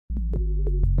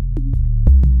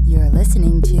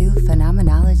listening to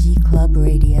Phenomenology Club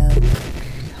Radio.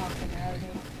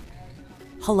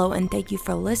 Hello and thank you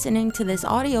for listening to this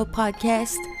audio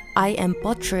podcast. I am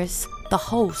Buttress, the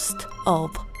host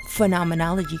of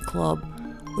Phenomenology Club,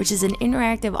 which is an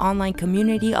interactive online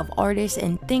community of artists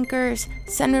and thinkers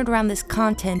centered around this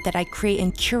content that I create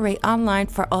and curate online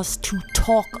for us to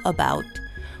talk about,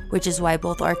 which is why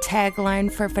both our tagline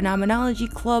for Phenomenology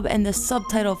Club and the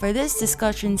subtitle for this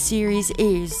discussion series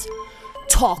is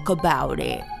Talk About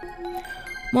It.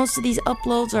 Most of these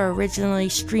uploads are originally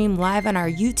streamed live on our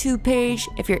YouTube page.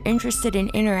 If you're interested in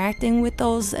interacting with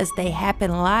those as they happen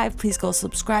live, please go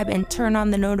subscribe and turn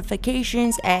on the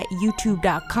notifications at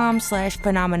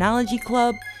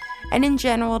youtube.com/phenomenologyclub. And in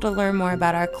general, to learn more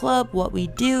about our club, what we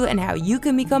do, and how you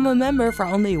can become a member for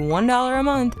only $1 a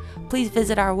month, please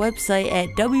visit our website at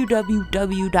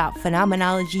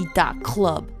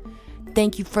www.phenomenology.club.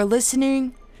 Thank you for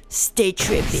listening. Stay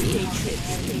trippy.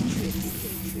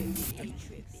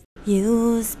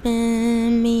 You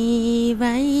spin me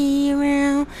right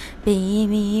round,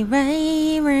 baby,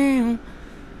 right round,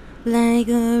 like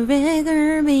a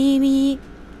regular baby.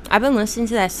 I've been listening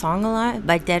to that song a lot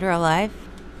by Dead or Alive.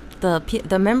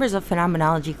 The members of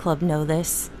Phenomenology Club know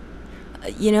this.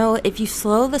 You know, if you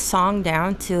slow the song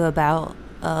down to about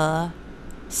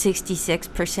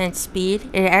 66% speed,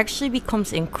 it actually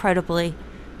becomes incredibly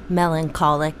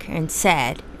melancholic and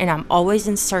sad, and I'm always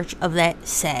in search of that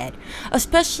sad,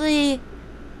 especially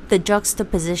the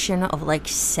juxtaposition of like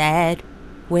sad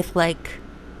with like,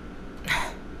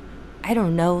 I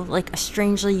don't know, like a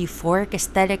strangely euphoric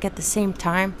aesthetic at the same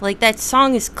time. Like that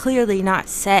song is clearly not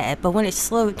sad, but when it's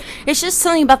slowed, it's just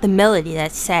something about the melody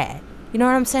that's sad. You know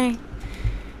what I'm saying?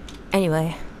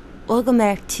 Anyway, welcome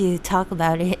back to Talk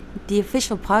About It, the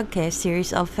official podcast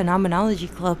series of Phenomenology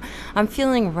Club. I'm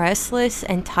feeling restless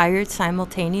and tired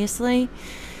simultaneously.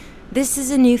 This is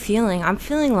a new feeling. I'm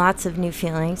feeling lots of new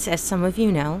feelings, as some of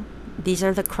you know. These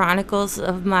are the chronicles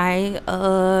of my,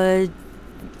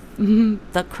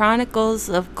 the chronicles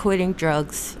of quitting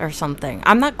drugs or something.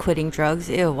 I'm not quitting drugs.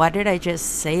 Ew, why did I just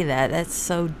say that? That's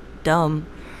so dumb.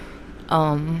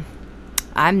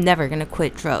 I'm never gonna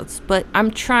quit drugs, but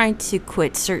I'm trying to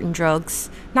quit certain drugs.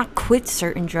 Not quit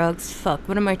certain drugs. Fuck,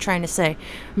 what am I trying to say?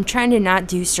 I'm trying to not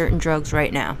do certain drugs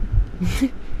right now.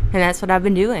 And that's what I've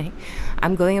been doing.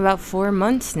 I'm going about 4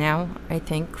 months now, I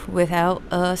think, without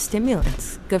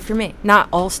stimulants. Good for me. Not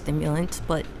all stimulants,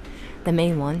 but the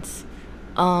main ones.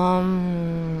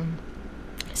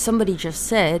 Somebody just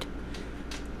said,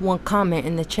 one comment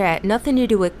in the chat, nothing to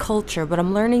do with culture, but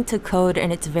I'm learning to code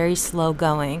and it's very slow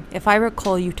going. If I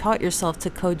recall, you taught yourself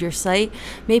to code your site.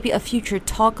 Maybe a future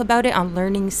talk about it on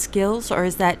learning skills, or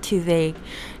is that too vague?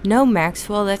 No,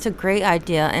 Maxwell, that's a great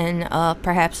idea, and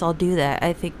perhaps I'll do that.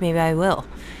 I think maybe I will.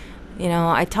 You know,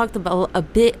 I talked about a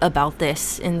bit about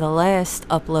this in the last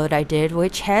upload I did,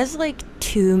 which has like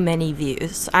too many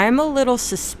views. I'm a little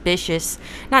suspicious.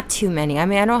 Not too many. I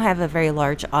mean, I don't have a very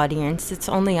large audience. It's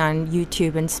only on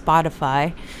YouTube and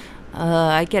Spotify.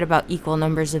 I get about equal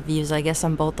numbers of views, I guess,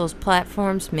 on both those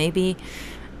platforms, maybe.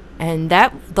 And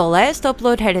the last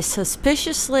upload had a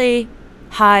suspiciously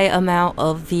high amount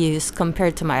of views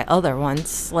compared to my other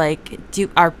ones. Like,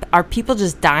 are people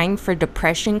just dying for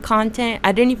depression content?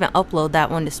 I didn't even upload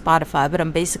that one to Spotify, but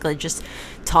I'm basically just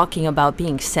talking about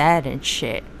being sad and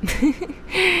shit.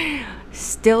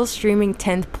 Still streaming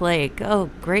 10th Plague. Oh,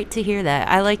 great to hear that.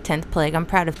 I like 10th Plague. I'm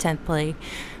proud of 10th Plague.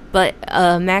 But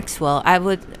Maxwell,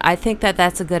 I think that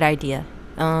that's a good idea.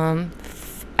 To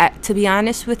be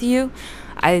honest with you,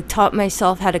 I taught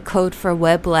myself how to code for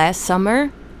web last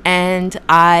summer, and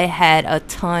I had a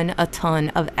ton of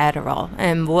Adderall.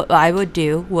 And what I would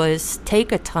do was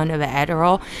take a ton of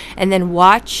Adderall and then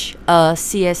watch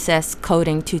CSS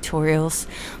coding tutorials.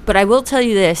 But I will tell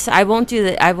you this, I won't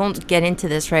get into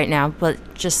this right now, but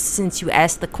just since you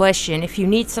asked the question, if you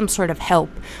need some sort of help,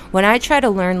 when I try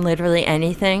to learn literally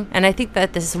anything, and I think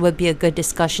that this would be a good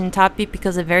discussion topic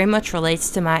because it very much relates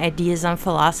to my ideas on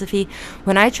philosophy,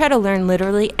 when I try to learn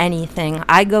literally anything,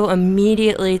 I go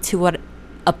immediately to what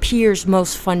appears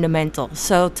most fundamental.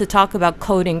 So to talk about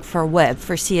coding for web,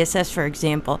 for CSS, for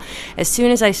example, as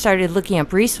soon as I started looking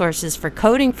up resources for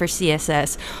coding for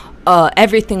CSS,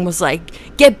 everything was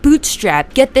like, get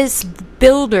Bootstrap, get this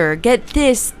builder, get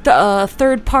this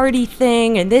third-party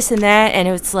thing, and this and that, and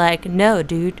it's like, no,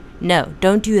 dude, no,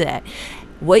 don't do that.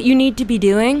 What you need to be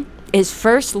doing is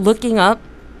first looking up,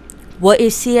 what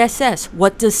is CSS?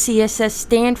 What does CSS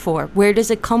stand for? Where does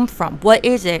it come from? What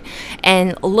is it?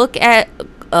 And look at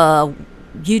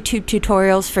YouTube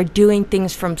tutorials for doing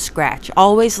things from scratch.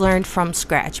 Always learn from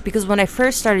scratch, because when I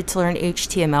first started to learn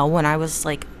HTML when I was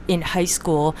like in high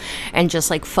school and just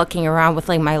like fucking around with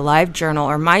like my LiveJournal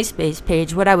or MySpace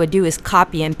page, what I would do is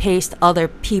copy and paste other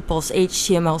people's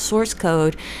HTML source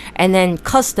code and then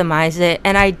customize it.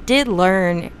 And I did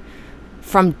learn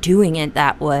from doing it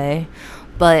that way.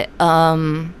 But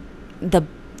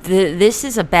this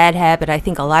is a bad habit I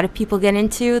think a lot of people get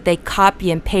into. They copy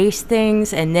and paste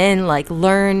things and then like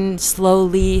learn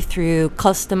slowly through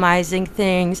customizing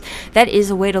things. That is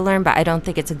a way to learn, but I don't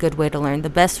think it's a good way to learn. The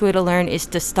best way to learn is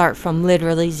to start from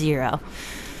literally zero.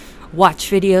 Watch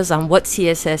videos on what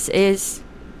CSS is,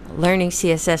 learning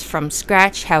CSS from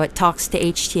scratch, how it talks to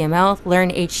HTML,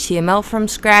 learn HTML from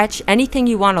scratch. Anything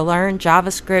you want to learn,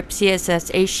 JavaScript,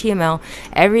 CSS, HTML,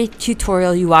 every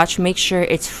tutorial you watch, make sure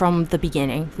it's from the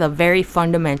beginning, the very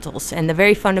fundamentals. And the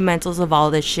very fundamentals of all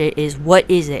this shit is, what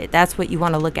is it? That's what you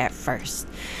want to look at first.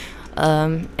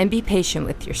 And be patient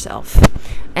with yourself.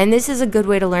 And this is a good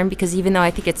way to learn because even though I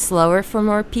think it's slower for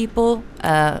more people,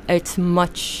 it's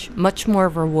much more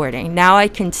rewarding. Now I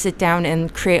can sit down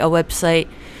and create a website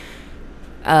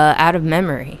out of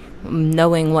memory,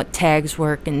 knowing what tags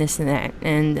work and this and that.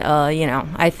 And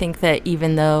I think that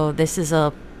even though this is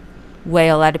a way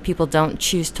a lot of people don't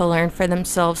choose to learn for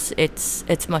themselves,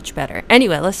 it's much better.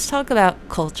 Anyway, let's talk about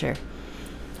culture.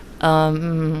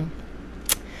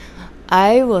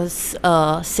 I was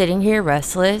sitting here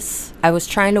restless. I was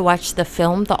trying to watch the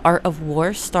film The Art of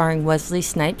War starring Wesley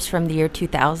Snipes from the year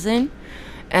 2000,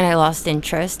 and I lost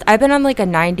interest. I've been on like a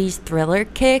 90s thriller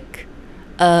kick.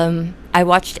 I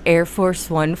watched Air Force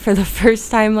One for the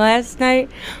first time last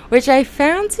night, which I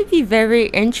found to be very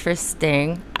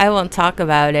interesting. I won't talk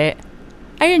about it.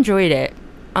 I enjoyed it.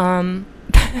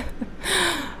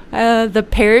 The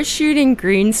parachuting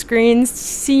green screen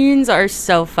scenes are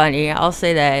so funny. I'll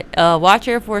say that. Watch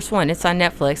Air Force One. It's on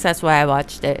Netflix. That's why I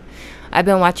watched it. I've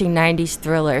been watching 90s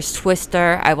thrillers.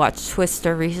 Twister. I watched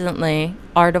Twister recently.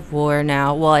 Art of War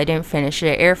now. Well, I didn't finish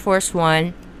it. Air Force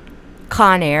One.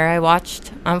 Con Air I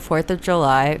watched on 4th of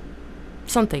July.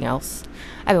 Something else.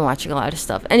 I've been watching a lot of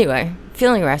stuff. Anyway,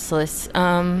 feeling restless.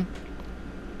 Want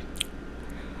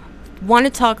to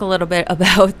talk a little bit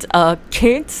about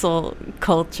cancel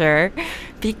culture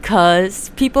because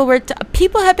people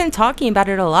have been talking about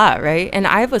it a lot, right? And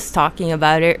I was talking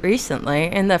about it recently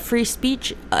in the free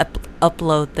speech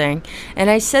upload thing. And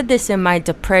I said this in my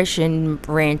depression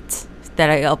rant that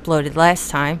I uploaded last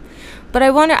time. But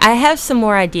I have some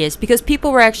more ideas because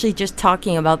people were actually just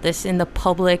talking about this in the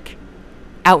public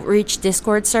outreach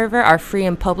Discord server, our free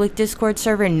and public Discord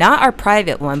server, not our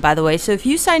private one, by the way. So if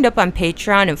you signed up on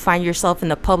Patreon and find yourself in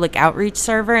the public outreach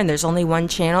server and there's only one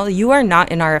channel, you are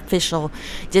not in our official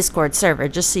Discord server,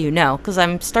 just so you know, because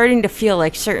I'm starting to feel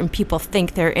like certain people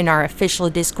think they're in our official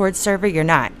Discord server. You're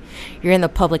not. You're in the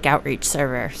public outreach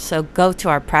server, so go to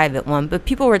our private one. But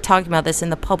people were talking about this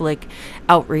in the public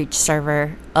outreach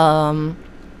server,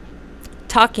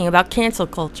 talking about cancel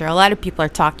culture. A lot of people are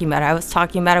talking about it. I was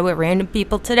talking about it with random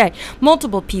people today.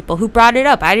 Multiple people who brought it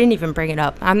up. I didn't even bring it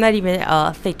up. I'm not even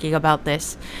thinking about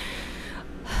this.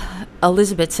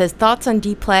 Elizabeth says, thoughts on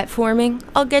deplatforming?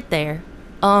 I'll get there.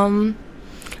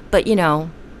 But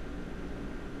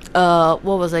what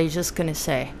was I just gonna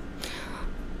say?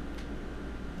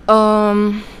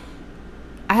 I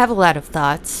have a lot of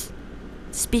thoughts.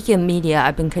 Speaking of media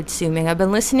I've been consuming, I've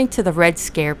been listening to the Red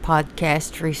Scare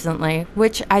podcast recently,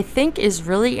 which I think is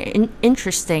really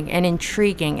interesting and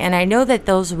intriguing. And I know that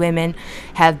those women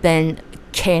have been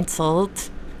canceled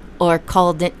or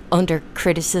called under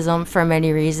criticism for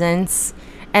many reasons.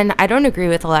 And I don't agree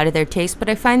with a lot of their takes, but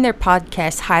I find their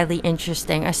podcast highly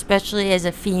interesting, especially as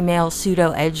a female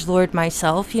pseudo edgelord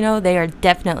myself. They are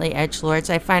definitely edgelords.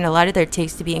 I find a lot of their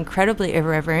takes to be incredibly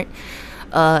irreverent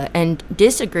and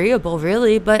disagreeable,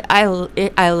 really, but I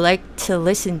like to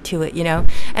listen to it, And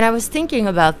I was thinking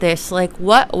about this, like,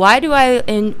 why do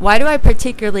I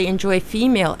particularly enjoy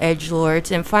female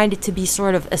edgelords and find it to be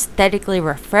sort of aesthetically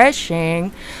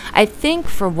refreshing? I think,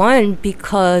 for one,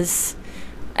 because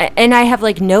and I have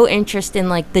like no interest in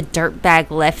like the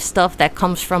dirtbag left stuff that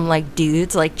comes from like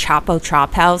dudes like Chapo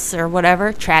Trap House or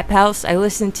whatever, Trap House. I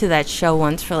listened to that show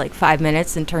once for like 5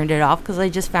 minutes and turned it off because I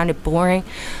just found it boring.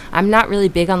 I'm not really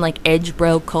big on like edge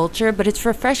bro culture, but it's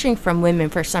refreshing from women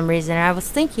for some reason. And I was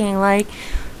thinking, like,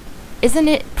 isn't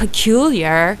it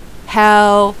peculiar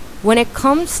how when it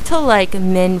comes to like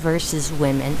men versus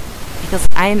women, because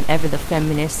I am ever the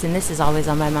feminist and this is always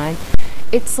on my mind,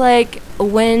 it's like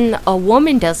when a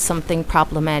woman does something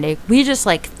problematic, we just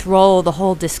like throw the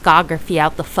whole discography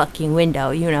out the fucking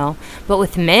window, But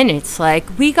with men, it's like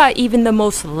we got even the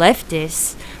most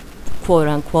leftist, quote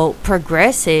unquote,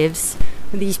 progressives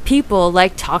these people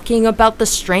like talking about the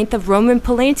strength of Roman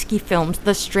Polanski films,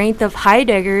 the strength of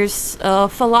Heidegger's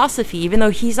philosophy, even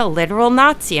though he's a literal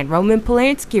Nazi and Roman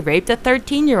Polanski raped a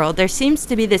 13-year-old. There seems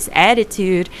to be this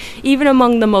attitude, even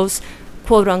among the most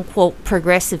quote-unquote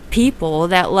progressive people,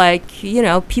 that, like, you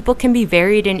know, people can be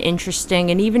varied and interesting,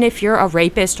 and even if you're a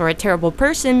rapist or a terrible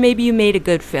person, maybe you made a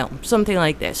good film, something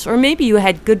like this. Or maybe you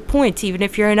had good points, even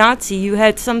if you're a Nazi, you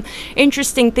had some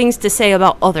interesting things to say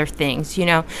about other things, you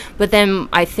know. But then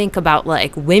I think about,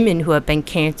 like, women who have been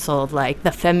canceled, like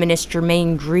the feminist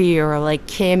Germaine Greer, or like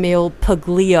Camille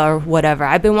Paglia or whatever.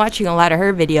 I've been watching a lot of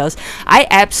her videos. I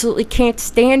absolutely can't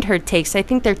stand her takes. I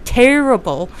think they're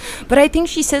terrible, but I think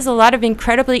she says a lot of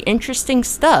incredibly interesting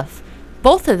stuff.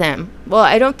 Both of them. Well,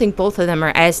 I don't think both of them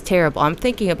are as terrible. I'm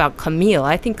thinking about Camille.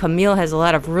 I think Camille has a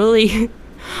lot of really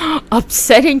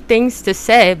upsetting things to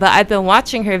say, but I've been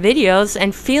watching her videos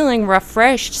and feeling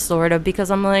refreshed, sort of, because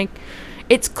I'm like,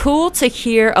 it's cool to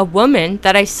hear a woman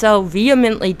that I so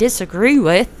vehemently disagree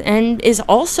with and is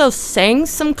also saying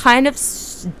some kind of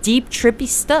deep, trippy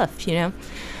stuff, you know?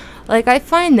 Like, I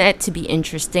find that to be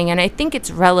interesting, and I think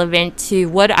it's relevant to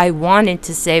what I wanted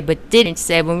to say but didn't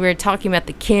say when we were talking about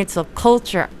the cancel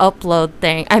culture upload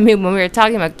thing. I mean, when we were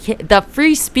talking about the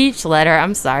free speech letter.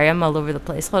 I'm sorry, I'm all over the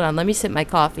place. Hold on, let me sip my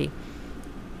coffee.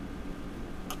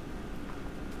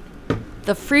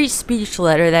 The free speech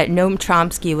letter that Noam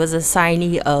Chomsky was a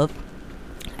signee of.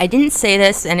 I didn't say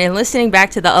this, and in listening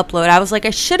back to the upload, I was like, I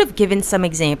should have given some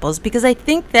examples, because I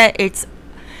think that it's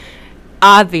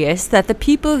obvious that the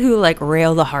people who like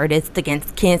rail the hardest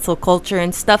against cancel culture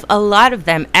and stuff, a lot of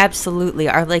them absolutely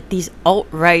are like these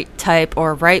alt-right type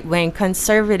or right-wing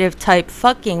conservative type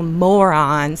fucking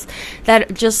morons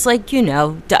that just, like, you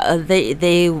know,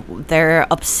 they're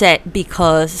upset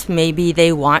because maybe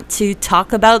they want to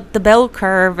talk about the bell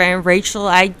curve and racial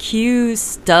IQ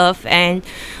stuff and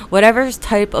whatever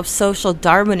type of social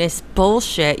Darwinist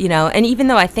bullshit, you know. And even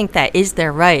though I think that is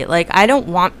their right, like, I don't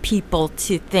want people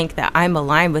to think that I'm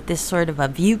aligned with this sort of a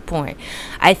viewpoint.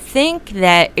 I think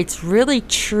that it's really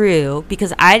true,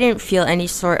 because I didn't feel any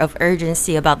sort of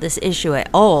urgency about this issue at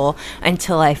all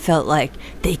until I felt like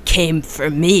they came for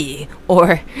me,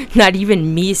 or not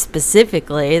even me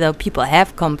specifically, though people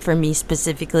have come for me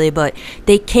specifically, but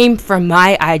they came for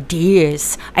my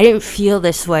ideas. I didn't feel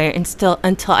this way until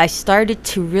I started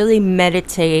to really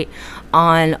meditate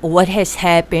on what has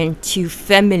happened to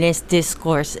feminist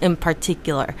discourse in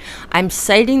particular. I'm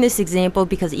citing this example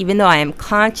because even though I am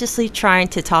consciously trying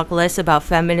to talk less about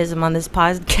feminism on this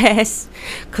podcast,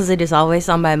 because it is always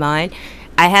on my mind,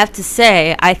 I have to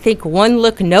say, I think one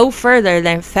look no further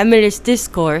than feminist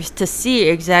discourse to see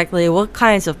exactly what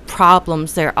kinds of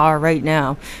problems there are right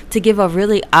now. To give a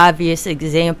really obvious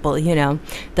example, you know,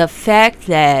 the fact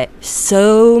that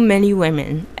so many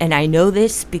women, and I know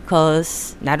this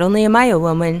because not only am I a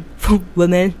woman,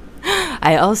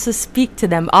 I also speak to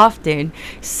them often.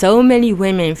 So many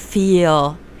women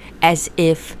feel as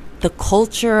if the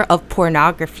culture of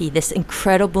pornography, this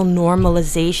incredible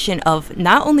normalization of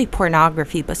not only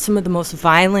pornography, but some of the most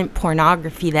violent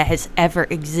pornography that has ever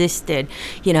existed,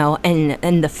 you know,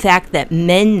 and the fact that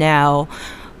men now,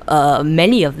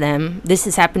 many of them, this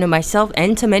has happened to myself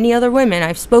and to many other women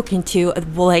I've spoken to,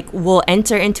 will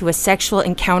enter into a sexual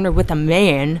encounter with a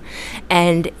man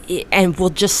and will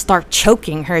just start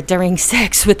choking her during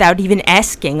sex without even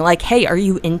asking, like, hey, are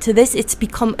you into this? It's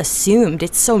become assumed.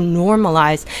 It's so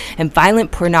normalized, and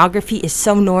violent pornography is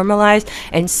so normalized,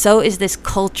 and so is this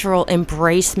cultural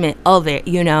embracement of it,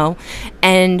 you know.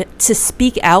 And to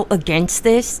speak out against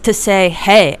this, to say,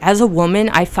 hey, as a woman,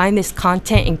 I find this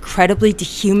content incredibly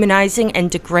dehumanizing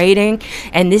and degrading,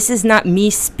 and this is not me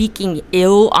speaking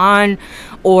ill on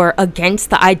or against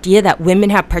the idea that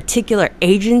women have particular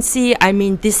agency. I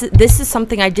mean, this is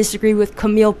something I disagree with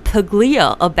Camille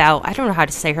Paglia about. I don't know how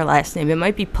to say her last name. It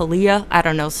might be Paglia. I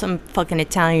don't know, some fucking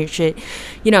Italian shit.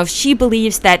 You know, she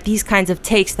believes that these kinds of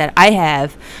takes that I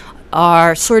have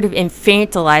are sort of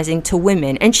infantilizing to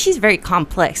women, and she's very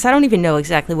complex. I don't even know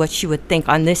exactly what she would think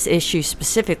on this issue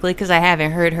specifically, because I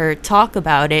haven't heard her talk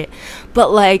about it.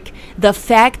 But like, the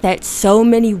fact that so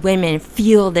many women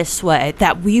feel this way,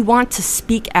 that we want to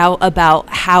speak out about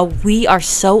how we are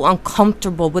so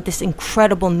uncomfortable with this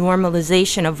incredible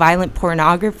normalization of violent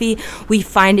pornography, we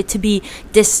find it to be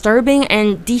disturbing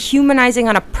and dehumanizing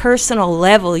on a personal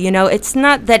level. You know, it's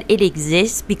not that it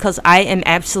exists because I am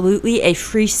absolutely a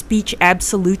free speech speech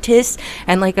absolutist.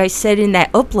 And like I said in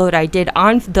that upload I did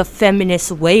on the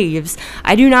feminist waves,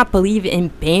 I do not believe in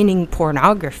banning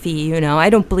pornography, you know. I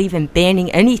don't believe in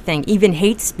banning anything, even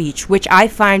hate speech, which I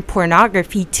find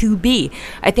pornography to be.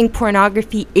 I think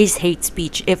pornography is hate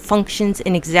speech. It functions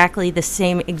in exactly the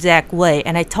same exact way.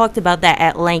 And I talked about that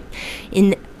at length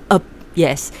in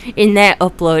that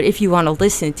upload if you want to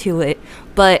listen to it.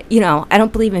 But, you know, I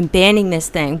don't believe in banning this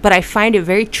thing, but I find it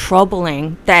very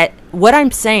troubling that what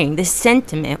I'm saying, this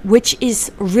sentiment, which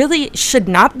is really should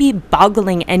not be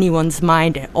boggling anyone's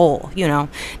mind at all, you know,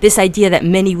 this idea that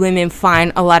many women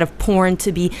find a lot of porn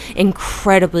to be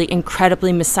incredibly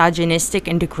misogynistic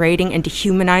and degrading and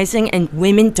dehumanizing, and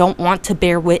women don't want to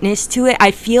bear witness to it.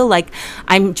 I feel like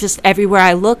I'm just, everywhere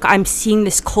I look, I'm seeing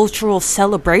this cultural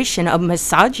celebration of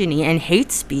misogyny and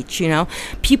hate speech, you know.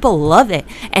 People love it,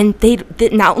 and they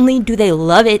not only do they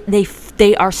love it,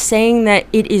 they are saying that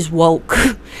it is woke.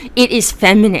 It is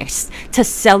feminist to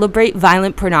celebrate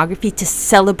violent pornography, to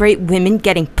celebrate women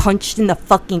getting punched in the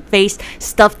fucking face,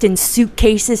 stuffed in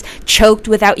suitcases, choked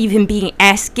without even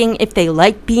asking if they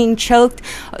like being choked.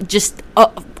 Just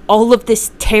all of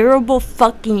this terrible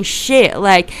fucking shit.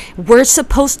 Like, we're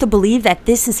supposed to believe that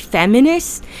this is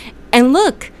feminist? And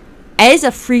look, as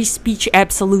a free speech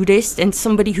absolutist and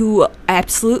somebody who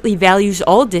absolutely values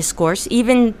all discourse,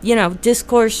 even, you know,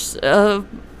 discourse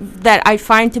that I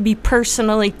find to be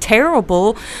personally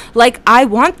terrible, like, I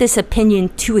want this opinion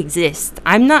to exist.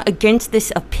 I'm not against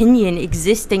this opinion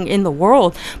existing in the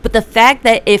world, but the fact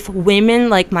that if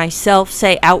women like myself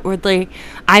say outwardly,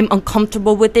 I'm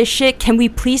uncomfortable with this shit, can we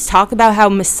please talk about how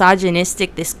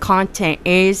misogynistic this content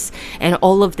is, and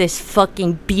all of this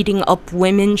fucking beating up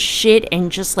women shit,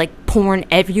 and just like porn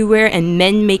everywhere, and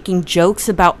men making jokes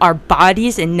about our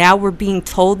bodies, and now we're being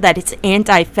told that it's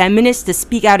anti-feminist to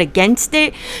speak out against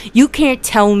it? You can't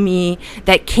tell me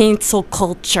that cancel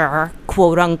culture,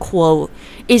 quote unquote,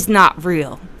 is not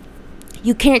real.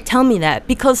 You can't tell me that,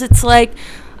 because it's like,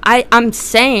 I'm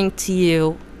saying to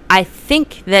you, I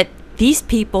think that these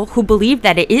people who believe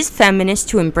that it is feminist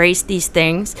to embrace these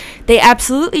things, they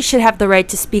absolutely should have the right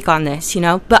to speak on this, you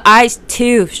know. But I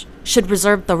too should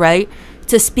reserve the right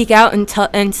to speak out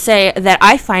and say that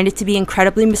I find it to be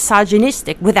incredibly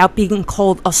misogynistic without being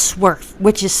called a swerf,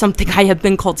 which is something I have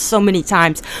been called so many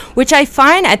times, which I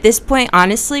find at this point,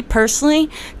 honestly, personally,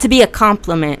 to be a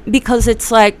compliment, because it's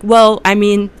like, well, I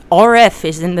mean, RF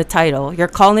is in the title. You're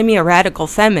calling me a radical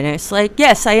feminist. Like,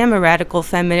 yes, I am a radical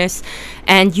feminist,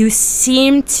 and you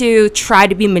seem to try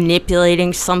to be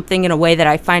manipulating something in a way that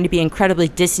I find to be incredibly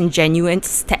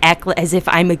disingenuous, to act as if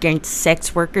I'm against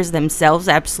sex workers themselves.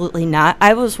 Absolutely not.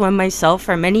 I was one myself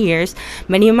for many years.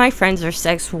 Many of my friends are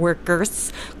sex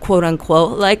workers, quote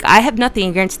unquote. Like, I have nothing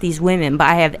against these women, but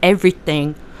I have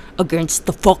everything against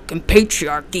the fucking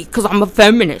patriarchy, because I'm a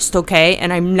feminist, okay?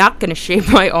 And I'm not gonna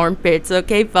shave my armpits,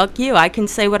 okay? Fuck you. I can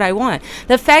say what I want.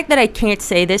 The fact that I can't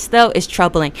say this, though, is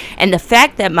troubling. And the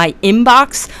fact that my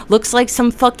inbox looks like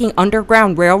some fucking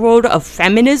underground railroad of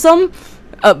feminism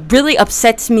really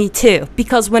upsets me too,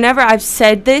 because whenever I've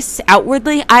said this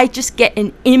outwardly, I just get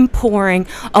an inpouring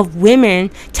of women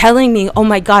telling me, oh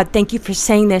my god, thank you for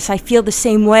saying this, I feel the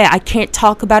same way, I can't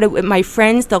talk about it with my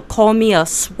friends, they'll call me a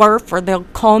swerf, or they'll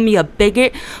call me a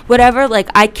bigot, whatever.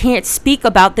 Like, I can't speak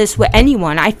about this with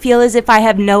anyone. I feel as if I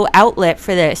have no outlet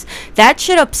for this. That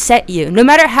should upset you, no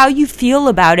matter how you feel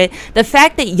about it. The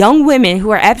fact that young women who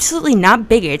are absolutely not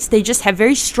bigots, they just have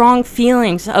very strong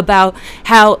feelings about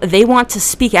how they want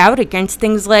to speak out against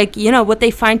things like, you know, what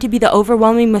they find to be the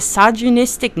overwhelming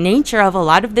misogynistic nature of a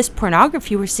lot of this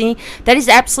pornography we're seeing, that is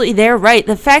absolutely their right.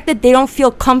 The fact that they don't feel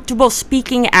comfortable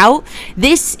speaking out,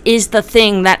 this is the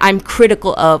thing that I'm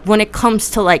critical of when it comes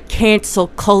to like cancel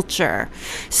culture.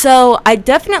 So I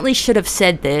definitely should have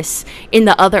said this in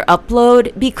the other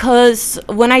upload, because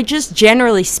when I just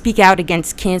generally speak out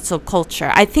against cancel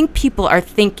culture, I think people are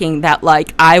thinking that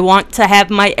like I want to have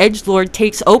my edgelord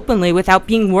takes openly without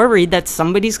being worried that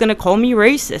somebody's gonna call me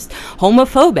racist,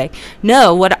 homophobic.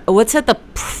 No, what's at the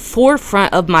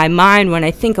forefront of my mind when I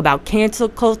think about cancel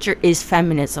culture is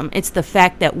feminism. It's the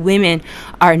fact that women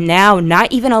are now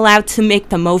not even allowed to make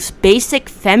the most basic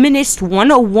feminist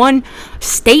 101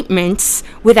 statements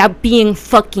without being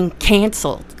fucking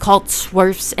canceled, called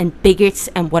swerfs and bigots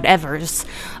and whatevers.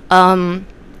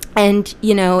 And,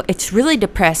 you know, it's really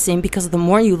depressing because the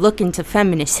more you look into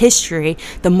feminist history,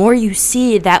 the more you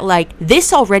see that, like,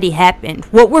 this already happened.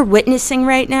 What we're witnessing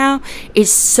right now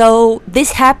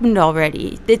this happened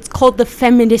already. It's called the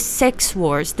feminist sex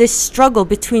wars, this struggle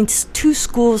between two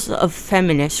schools of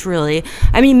feminists, really.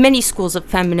 I mean, many schools of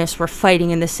feminists were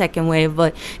fighting in the second wave,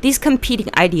 but these competing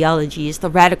ideologies, the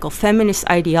radical feminist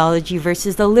ideology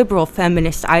versus the liberal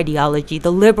feminist ideology.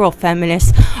 The liberal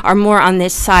feminists are more on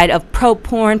this side of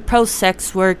pro-porn,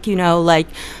 pro-sex work, you know, like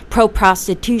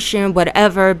pro-prostitution,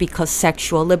 whatever, because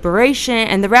sexual liberation.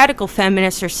 And the radical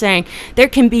feminists are saying there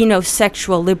can be no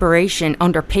sexual liberation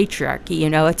under patriarchy. You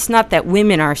know, it's not that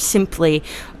women are simply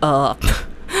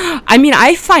I mean,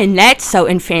 I find that so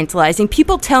infantilizing.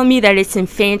 People tell me that it's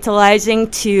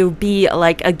infantilizing to be,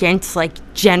 like, against, like,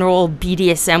 general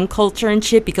BDSM culture and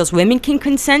shit because women can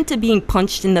consent to being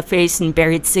punched in the face and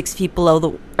buried 6 feet below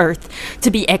the earth to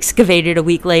be excavated a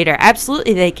week later.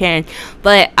 Absolutely they can.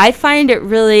 But I find it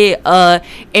really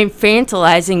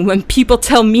infantilizing when people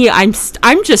tell me I'm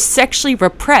just sexually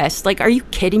repressed. Like, are you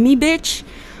kidding me, bitch?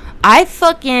 I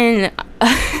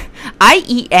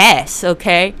eat ass,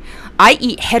 okay? I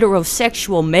eat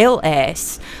heterosexual male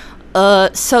ass.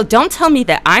 So don't tell me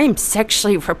that I'm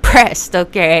sexually repressed,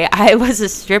 okay? I was a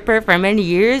stripper for many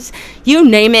years. You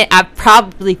name it, I've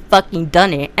probably fucking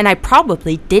done it. And I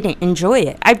probably didn't enjoy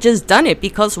it. I've just done it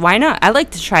because why not? I like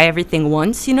to try everything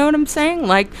once, you know what I'm saying?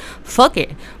 Like, fuck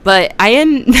it. But I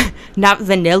am not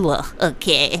vanilla,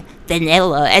 okay?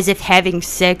 Vanilla, as if having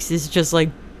sex is just,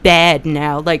 like, bad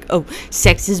now, like, oh,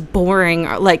 sex is boring,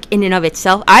 or, like, in and of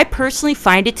itself. I personally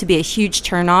find it to be a huge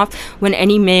turnoff when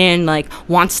any man, like,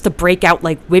 wants to break out,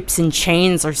 like, whips and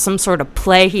chains or some sort of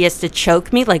play. He has to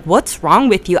choke me. Like, what's wrong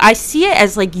with you? I see it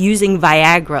as, like, using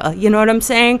Viagra, you know what I'm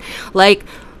saying? Like,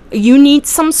 you need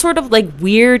some sort of, like,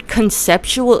 weird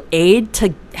conceptual aid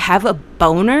to have a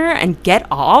boner and get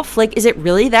off? Like, is it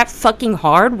really that fucking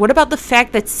hard? What about the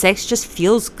fact that sex just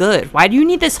feels good? Why do you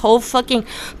need this whole fucking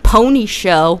pony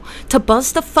show to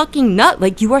bust a fucking nut?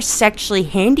 Like, you are sexually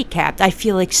handicapped. I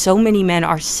feel like so many men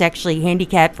are sexually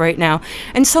handicapped right now,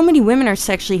 and so many women are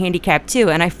sexually handicapped too,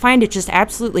 and I find it just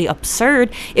absolutely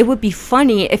absurd. It would be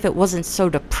funny if it wasn't so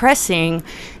depressing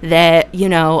that, you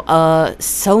know,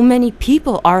 so many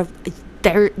people are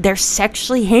they're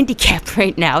sexually handicapped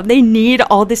right now. They need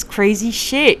all this crazy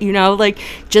shit, you know, like,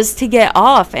 just to get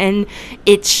off. And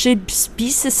it should be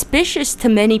suspicious to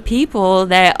many people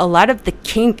that a lot of the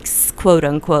kinks, quote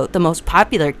unquote, the most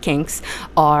popular kinks,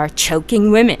 are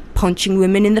choking women, punching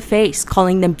women in the face,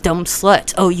 calling them dumb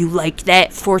sluts. Oh, you like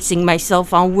that? Forcing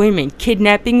myself on women,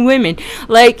 kidnapping women,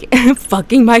 like,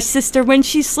 fucking my sister when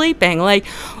she's sleeping. Like,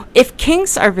 if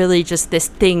kinks are really just this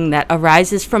thing that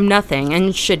arises from nothing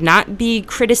and should not be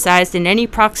criticized in any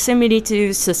proximity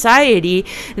to society,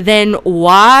 then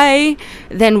what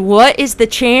is the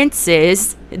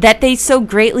chances that they so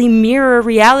greatly mirror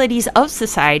realities of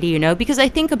society, you know? Because I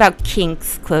think about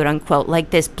kinks, quote unquote, like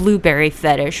this blueberry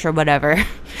fetish or whatever.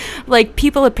 Like,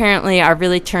 people apparently are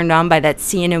really turned on by that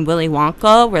scene in Willy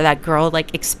Wonka where that girl,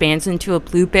 like, expands into a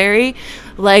blueberry.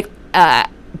 Like,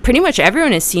 pretty much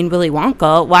everyone has seen Willy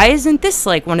Wonka. Why isn't this,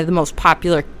 like, one of the most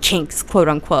popular kinks, quote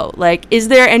unquote? Like, is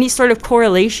there any sort of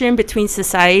correlation between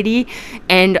society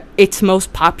and its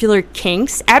most popular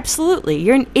kinks? Absolutely.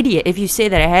 You're an idiot if you say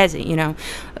that it hasn't, you know?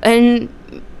 And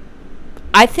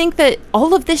I think that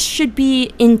all of this should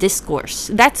be in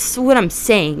discourse. That's what I'm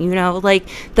saying, you know? Like,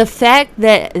 the fact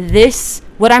that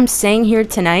what I'm saying here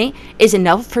tonight is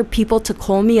enough for people to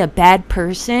call me a bad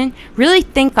person, really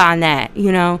think on that,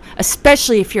 you know?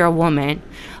 Especially if you're a woman.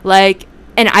 Like,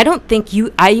 and I don't think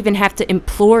I even have to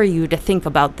implore you to think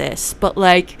about this, but,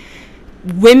 like,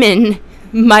 women,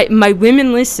 my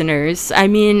women listeners, I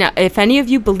mean, if any of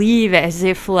you believe as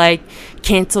if, like,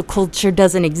 cancel culture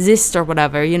doesn't exist or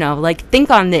whatever, you know, like, think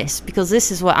on this, because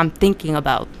this is what I'm thinking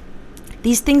about.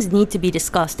 These things need to be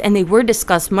discussed, and they were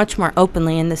discussed much more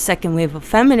openly in the second wave of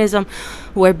feminism,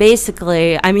 where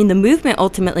basically, I mean, the movement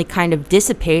ultimately kind of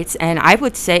dissipates, and I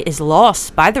would say is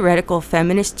lost by the radical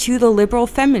feminists to the liberal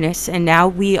feminists, and now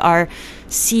we are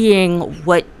seeing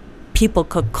what people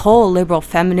could call liberal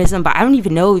feminism, but I don't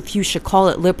even know if you should call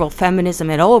it liberal feminism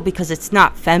at all, because it's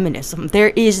not feminism. There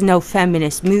is no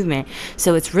feminist movement,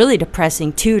 so it's really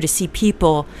depressing too to see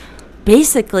people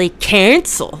basically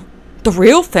cancel the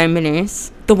real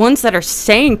feminists, the ones that are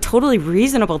saying totally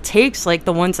reasonable takes like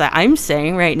the ones that I'm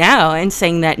saying right now, and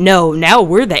saying that, no, now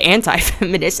we're the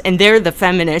anti-feminists and they're the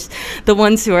feminists, the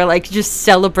ones who are, like, just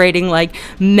celebrating, like,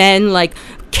 men, like,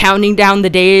 counting down the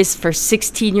days for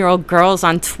 16-year-old girls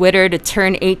on Twitter to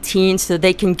turn 18 so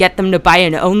they can get them to buy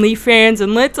an OnlyFans,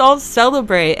 and let's all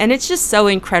celebrate. And it's just so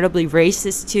incredibly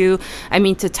racist too. I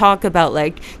mean, to talk about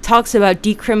talks about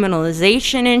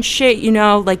decriminalization and shit, you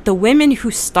know, like the women who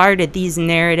started these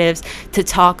narratives to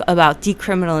talk about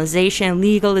decriminalization,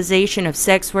 legalization of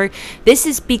sex work, this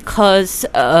is because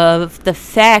of the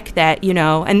fact that, you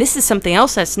know, and this is something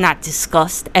else that's not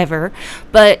discussed ever,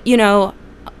 but, you know,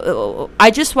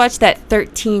 I just watched that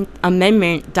 13th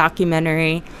Amendment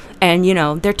documentary, and, you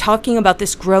know, they're talking about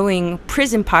this growing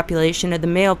prison population, of the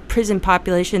male prison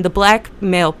population, the black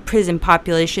male prison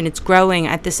population. It's growing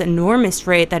at this enormous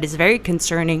rate that is very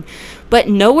concerning. But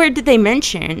nowhere did they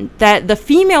mention that the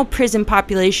female prison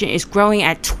population is growing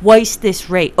at twice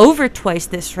this rate, over twice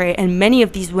this rate. And many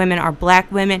of these women are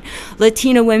black women,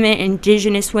 Latina women,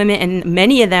 indigenous women, and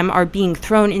many of them are being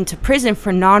thrown into prison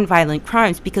for nonviolent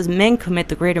crimes because men commit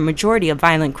the greater majority of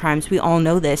violent crimes. We all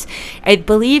know this. I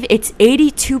believe it's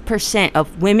 82%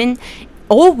 of women,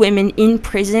 all women in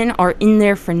prison, are in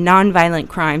there for nonviolent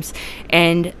crimes,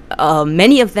 and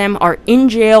many of them are in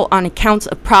jail on accounts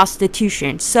of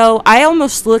prostitution. So I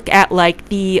almost look at like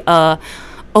the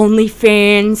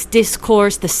OnlyFans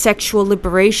discourse, the sexual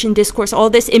liberation discourse, all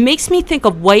this, it makes me think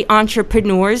of white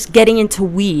entrepreneurs getting into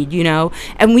weed, you know,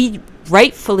 and we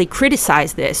rightfully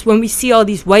criticize this when we see all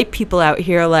these white people out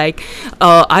here like,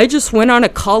 I just went on a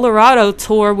Colorado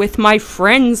tour with my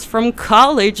friends from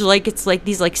college. Like, it's like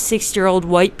these like 6-year-old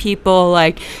white people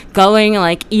like going,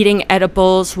 like eating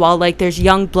edibles while like there's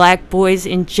young black boys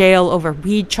in jail over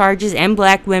weed charges, and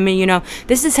black women. You know,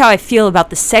 this is how I feel about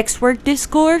the sex work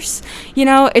discourse. You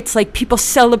know, it's like people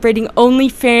celebrating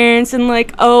OnlyFans and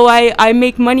like, oh, I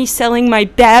make money selling my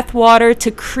bath water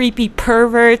to creepy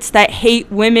perverts that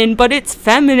hate women, but it's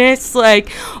feminists, like,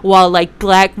 while like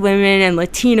black women and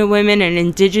Latina women and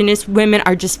indigenous women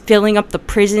are just filling up the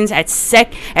prisons at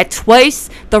twice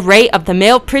the rate of the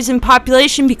male prison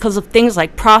population because of things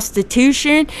like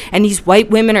prostitution. And these white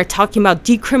women are talking about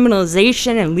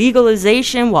decriminalization and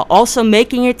legalization while also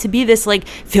making it to be this like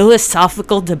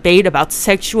philosophical debate about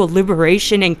sexual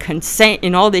liberation and consent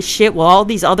and all this shit, while all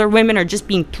these other women are just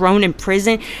being thrown in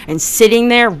prison and sitting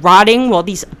there rotting while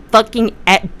these fucking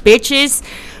bitches,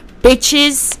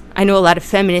 I know a lot of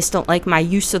feminists don't like my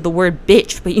use of the word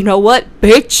bitch, but you know what,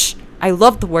 bitch, I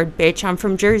love the word bitch. I'm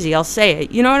from Jersey, I'll say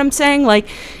it. You know what I'm saying? Like,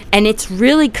 and it's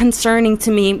really concerning to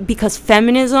me because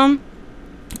feminism,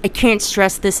 I can't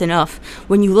stress this enough.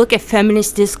 When you look at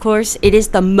feminist discourse, it is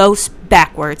the most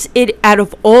backwards out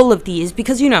of all of these,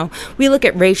 because, you know, we look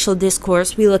at racial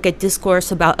discourse, we look at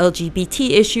discourse about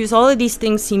LGBT issues, all of these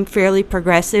things seem fairly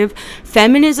progressive.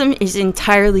 Feminism is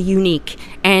entirely unique,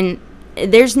 and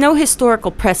there's no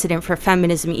historical precedent for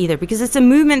feminism either, because it's a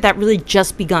movement that really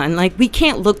just begun. Like, we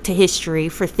can't look to history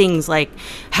for things like,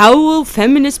 how will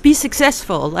feminists be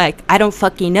successful? Like, I don't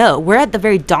fucking know. We're at the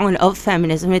very dawn of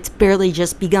feminism. It's barely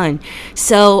just begun.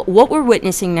 So what we're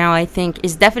witnessing now, I think,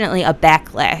 is definitely a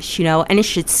backlash, you know, and it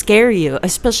should scare you,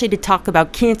 especially to talk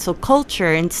about cancel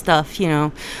culture and stuff, you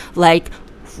know, like,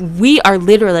 we are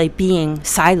literally being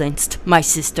silenced, my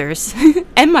sisters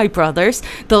and my brothers,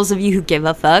 those of you who give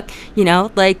a fuck, you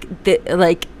know, like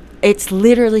it's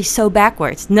literally so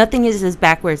backwards. Nothing is as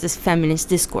backwards as feminist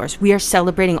discourse. We are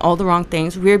celebrating all the wrong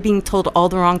things. We are being told all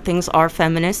the wrong things are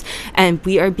feminist, and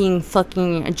we are being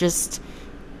fucking just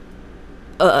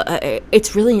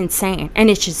it's really insane, and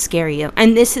it should scare you.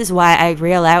 And this is why I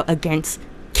rail out against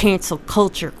cancel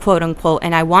culture, quote unquote,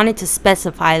 and I wanted to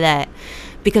specify that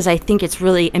because I think it's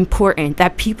really important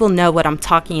that people know what I'm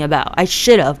talking about. I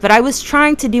should have, but I was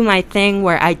trying to do my thing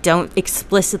where I don't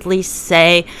explicitly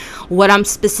say what I'm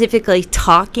specifically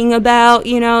talking about,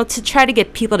 you know, to try to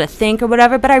get people to think or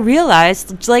whatever. But I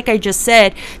realized, like I just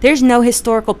said, there's no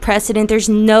historical precedent. There's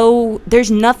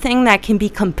nothing that can be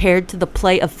compared to the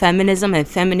play of feminism and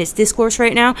feminist discourse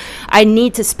right now. I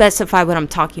need to specify what I'm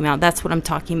talking about. That's what I'm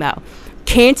talking about.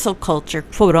 Cancel culture,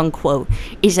 quote unquote,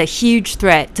 is a huge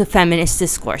threat to feminist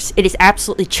discourse. It is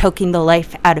absolutely choking the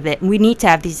life out of it. And we need to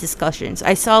have these discussions.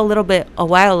 I saw a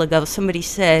while ago, somebody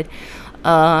said,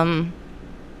 I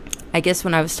guess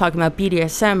when I was talking about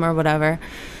BDSM or whatever,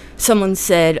 someone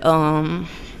said,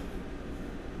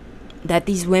 that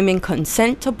these women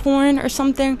consent to porn or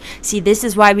something. See, this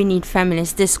is why we need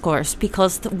feminist discourse,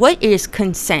 because what is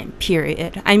consent,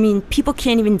 period? I mean, people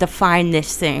can't even define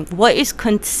this thing. What is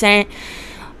consent?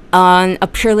 on a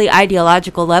purely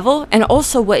ideological level, and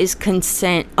also what is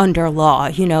consent under law,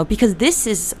 because this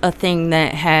is a thing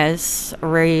that has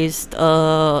raised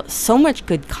so much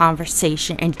good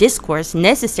conversation and discourse,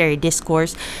 necessary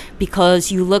discourse,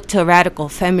 because you look to radical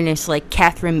feminists like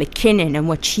Catherine McKinnon and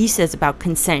what she says about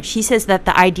consent. She says that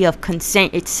the idea of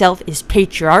consent itself is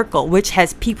patriarchal, which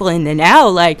has people in the now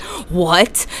like,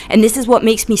 what? And this is what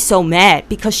makes me so mad,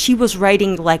 because she was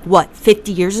writing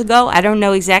 50 years ago? I don't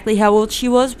know exactly how old she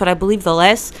was, but I believe the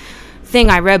last thing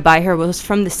I read by her was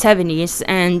from the 70s,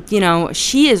 and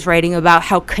she is writing about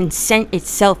how consent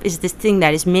itself is this thing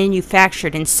that is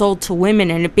manufactured and sold to women,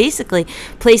 and it basically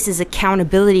places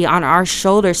accountability on our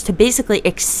shoulders to basically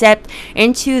accept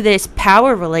into this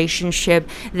power relationship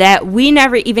that we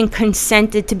never even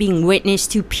consented to being witness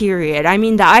to, period. I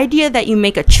mean, the idea that you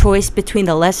make a choice between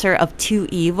the lesser of two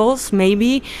evils,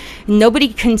 maybe nobody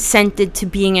consented to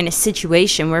being in a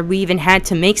situation where we even had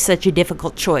to make such a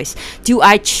difficult choice. Do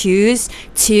I choose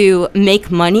to make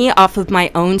money off of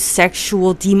my own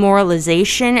sexual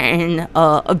demoralization and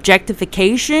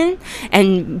objectification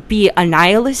and be a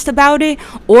nihilist about it?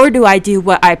 Or do I do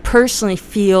what I personally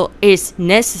feel is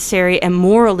necessary and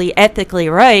morally, ethically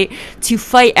right to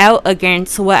fight out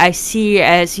against what I see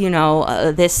as,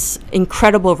 this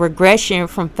incredible regression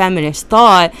from feminist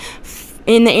thought,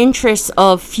 in the interests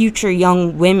of future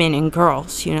young women and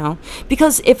girls,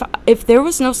 because if there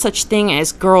was no such thing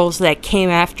as girls that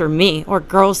came after me or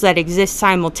girls that exist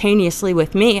simultaneously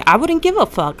with me, I wouldn't give a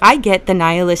fuck. I get the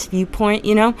nihilist viewpoint,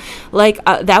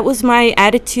 that was my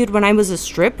attitude when I was a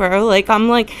stripper. I'm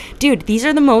like, dude, these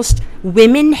are the most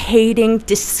women hating,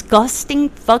 disgusting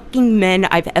fucking men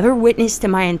I've ever witnessed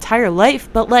in my entire life,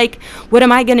 but what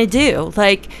am I gonna do?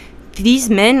 These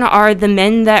men are the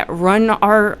men that run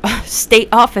our state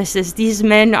offices. These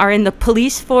men are in the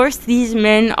police force. These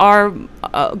men are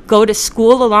go to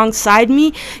school alongside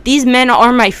me. These men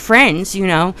are my friends,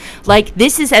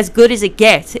 this is as good as it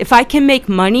gets. If I can make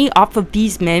money off of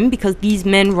these men because these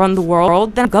men run the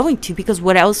world, then I'm going to, because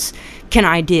what else can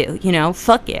I do?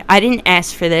 Fuck it. I didn't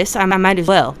ask for this. I might as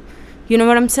well. You know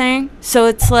what I'm saying? So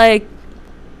it's I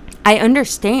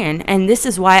understand, and this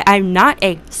is why I'm not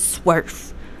a swerve.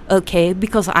 Okay,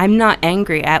 because I'm not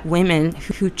angry at women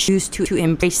who choose to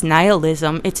embrace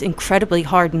nihilism. It's incredibly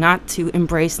hard not to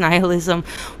embrace nihilism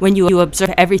when you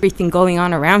observe everything going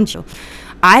on around you.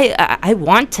 I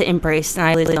want to embrace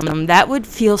nihilism. That would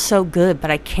feel so good, but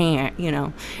I can't,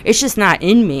 It's just not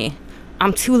in me.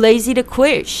 I'm too lazy to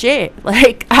quit. Shit.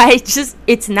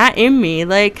 It's not in me.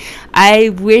 I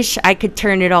wish I could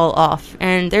turn it all off.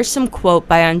 And there's some quote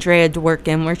by Andrea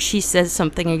Dworkin where she says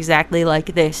something exactly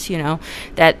like this,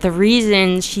 that the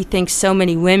reason she thinks so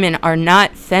many women are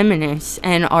not feminists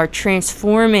and are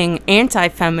transforming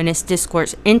anti-feminist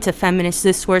discourse into feminist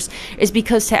discourse is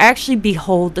because to actually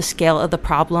behold the scale of the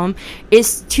problem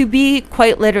is to be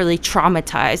quite literally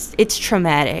traumatized. It's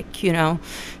traumatic,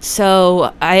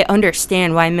 So I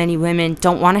understand why many women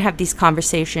don't want to have these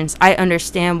conversations. I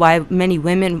understand why many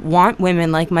women want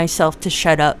women like myself to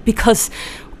shut up, because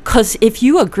if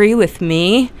you agree with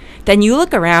me, then you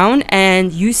look around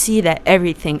and you see that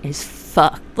everything is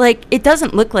fucked. It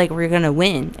doesn't look like we're gonna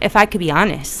win, if I could be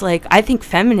honest. I think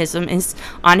feminism is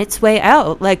on its way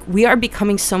out. We are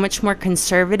becoming so much more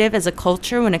conservative as a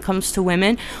culture when it comes to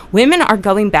women. Women are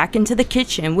going back into the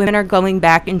kitchen. Women are going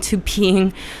back into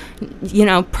being,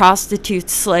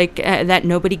 prostitutes, that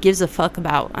nobody gives a fuck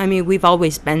about. I mean, we've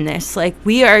always been this.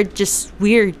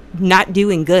 We're not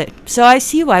doing good. So I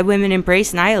see why women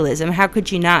embrace nihilism. How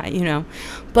could you not,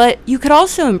 But you could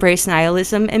also embrace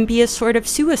nihilism and be a sort of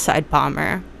suicide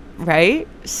bomber, right?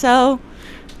 So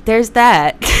there's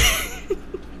that.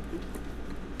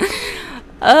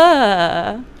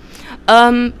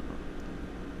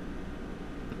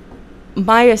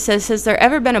 Maya says, has there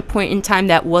ever been a point in time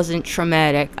that wasn't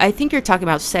traumatic? I think you're talking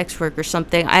about sex work or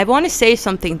something. I want to say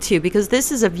something too, because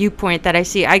this is a viewpoint that I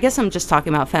see. I guess I'm just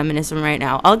talking about feminism right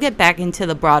now. I'll get back into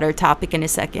the broader topic in a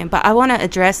second, but I want to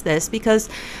address this because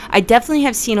I definitely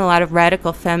have seen a lot of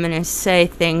radical feminists say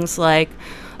things like,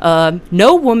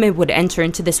 no woman would enter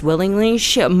into this willingly.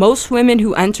 Most women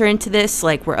who enter into this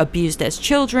were abused as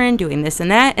children, doing this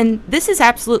and that, and this is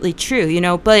absolutely true,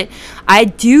 but I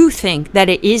do think that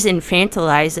it is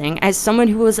infantilizing. As someone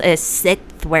who was a sex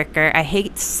worker, I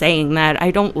hate saying that, I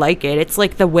don't like it, it's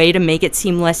the way to make it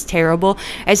seem less terrible.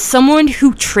 As someone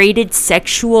who traded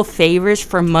sexual favors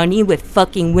for money with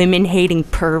fucking women hating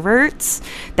perverts,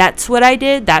 that's what I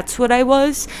did, that's what I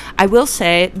was. I will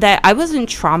say that I wasn't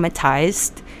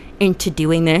traumatized into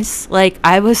doing this. Like,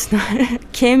 I was not,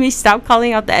 Kimmy, stop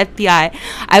calling out the FBI.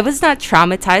 I was not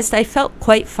traumatized. I felt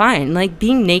quite fine. Like,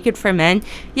 being naked for men,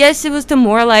 yes, it was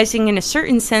demoralizing in a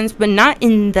certain sense, but not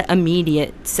in the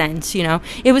immediate sense, you know.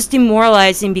 It was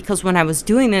demoralizing because when I was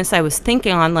doing this, I was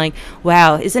thinking on, like,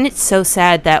 wow, isn't it so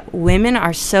sad that women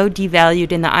are so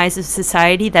devalued in the eyes of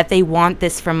society that they want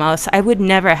this from us? I would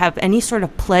never have any sort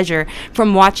of pleasure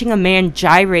from watching a man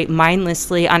gyrate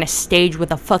mindlessly on a stage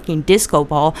with a fucking disco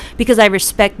ball because I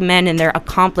respect men and their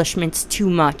accomplishments too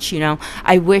much, you know.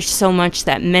 I wish so much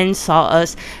that men saw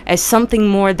us as something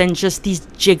more than just these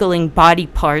jiggling body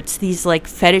parts, these like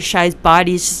fetishized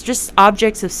bodies, just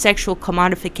objects of sexual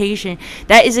commodification.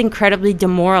 That is incredibly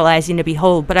demoralizing to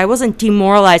behold, but I wasn't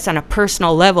demoralized on a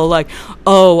personal level, like,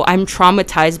 oh, I'm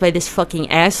traumatized by this fucking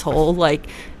asshole. Like,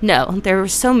 no, there were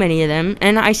so many of them,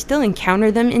 and I still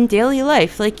encounter them in daily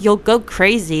life. Like, you'll go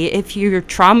crazy if you're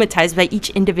traumatized by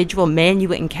each individual man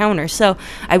you encounter. So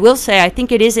I will say, I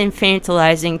think it is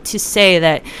infantilizing to say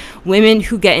that women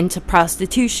who get into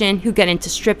prostitution, who get into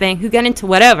stripping, who get into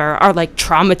whatever, are like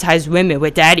traumatized women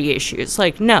with daddy issues.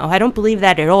 Like, no, I don't believe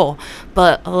that at all.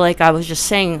 But like I was just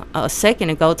saying a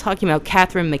second ago, talking about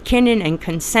Catherine McKinnon and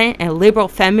consent and liberal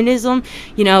feminism,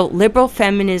 you know, liberal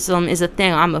feminism is a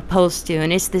thing I'm opposed to,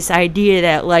 and it's this idea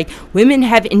that like women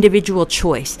have individual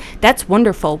choice. That's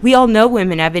wonderful. We all know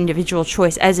women have individual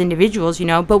choice as individuals, you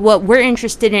know, but what we're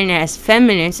interested in as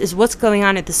feminists is what's going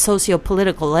on at the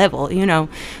socio-political level, you know.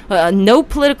 No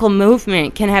political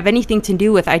movement can have anything to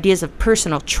do with ideas of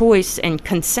personal choice and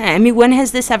consent. I mean, when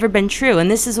has this ever been true? And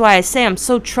this is why I say I'm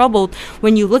so troubled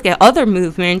when you look at other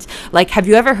movements. Like, have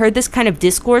you ever heard this kind of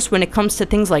discourse when it comes to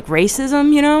things like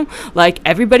racism, you know? Like,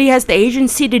 everybody has the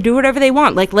agency to do whatever they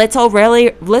want. Like, let's all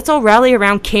rally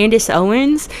around Candace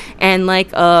Owens and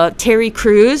like Terry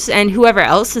Crews and whoever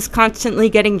else is constantly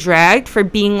getting dragged for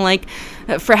being like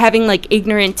for having like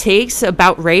ignorant takes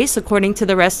about race according to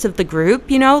the rest of the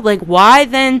group, you know. Like, why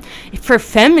then for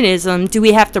feminism do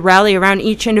we have to rally around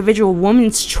each individual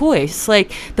woman's choice?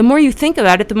 Like, the more you think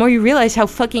about it, the more you realize how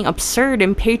fucking absurd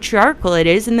and patriarchal it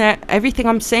is, and that everything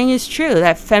I'm saying is true,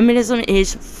 that feminism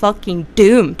is fucking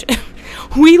doomed.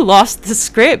 We lost the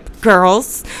script,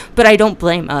 girls, but I don't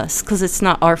blame us because it's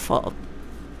not our fault.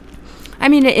 I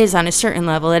mean, it is on a certain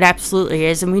level, it absolutely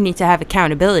is, and we need to have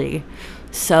accountability.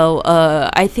 So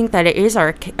I think that it is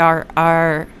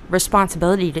our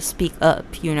responsibility to speak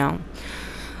up, you know.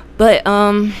 But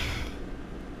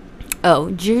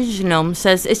Genome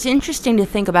says, it's interesting to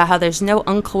think about how there's no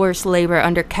uncoerced labor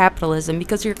under capitalism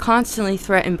because you're constantly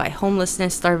threatened by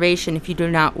homelessness, starvation if you do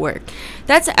not work.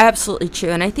 That's absolutely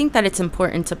true, and I think that it's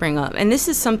important to bring up. And this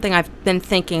is something I've been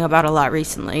thinking about a lot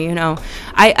recently, you know.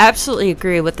 I absolutely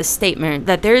agree with the statement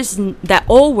that that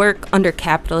all work under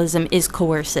capitalism is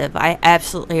coercive. I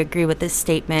absolutely agree with this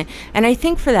statement. And I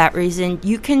think for that reason,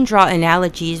 you can draw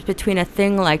analogies between a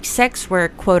thing like sex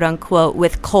work, quote unquote,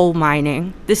 with coal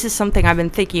mining. This is something I've been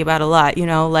thinking about a lot, you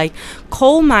know, like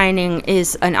coal mining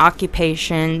is an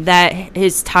occupation that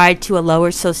is tied to a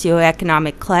lower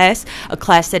socioeconomic class, a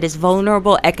class that is vulnerable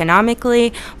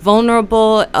economically,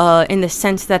 vulnerable in the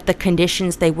sense that the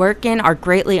conditions they work in are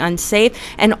greatly unsafe,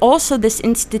 and also this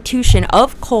institution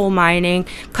of coal mining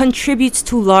contributes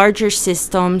to larger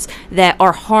systems that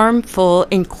are harmful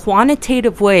in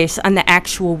quantitative ways on the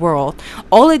actual world.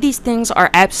 All of these things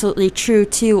are absolutely true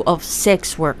too of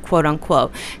sex work, quote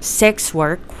unquote. Sex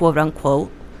work, quote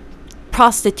unquote,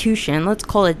 prostitution, let's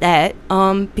call it that,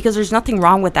 because there's nothing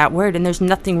wrong with that word, and there's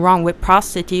nothing wrong with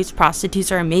prostitutes.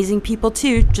 Prostitutes are amazing people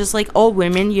too, just like all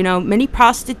women, you know. Many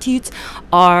prostitutes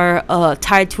are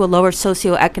tied to a lower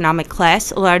socioeconomic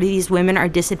class. A lot of these women are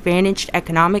disadvantaged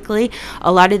economically.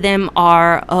 A lot of them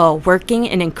are working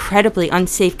in incredibly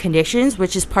unsafe conditions,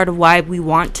 which is part of why we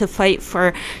want to fight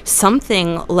for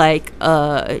something like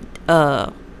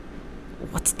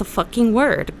what's the fucking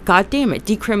word? God damn it.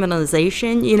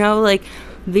 Decriminalization, you know, like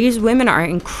these women are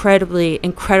incredibly,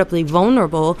 incredibly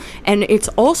vulnerable. And it's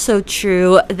also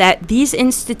true that these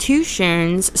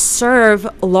institutions serve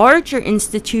larger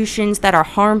institutions that are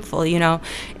harmful, you know.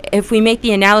 If we make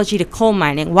the analogy to coal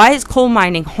mining, why is coal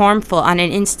mining harmful on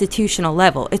an institutional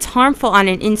level? It's harmful on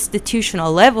an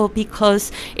institutional level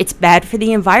because it's bad for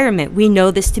the environment. We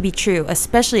know this to be true,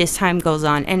 especially as time goes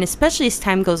on. And especially as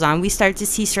time goes on, we start to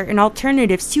see certain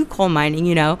alternatives to coal mining,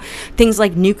 you know, things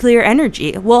like nuclear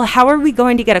energy. Well, how are we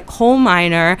going to get a coal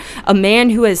miner, a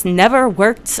man who has never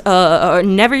worked or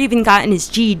never even gotten his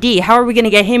GED, how are we going to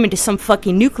get him into some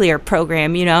fucking nuclear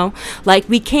program, you know? Like,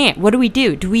 we can't. What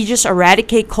do? Do we just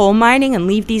eradicate coal mining and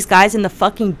leave these guys in the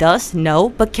fucking dust? No.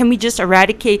 But can we just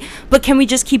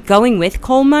keep going with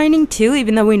coal mining too,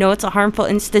 even though we know it's a harmful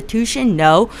institution?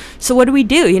 No. So what do?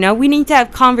 We need to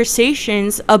have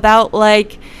conversations about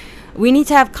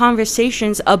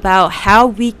how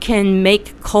we can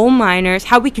make coal miners,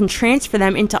 how we can transfer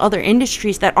them into other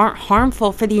industries that aren't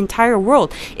harmful for the entire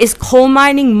world. Is coal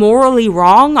mining morally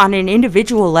wrong on an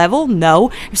individual level?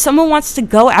 No. If someone wants to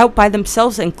go out by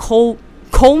themselves and coal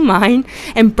mine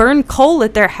and burn coal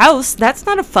at their house, that's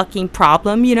not a fucking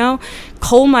problem.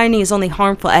 Coal mining is only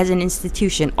harmful as an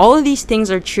institution. All of these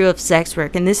things are true of sex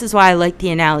work, and this is why I like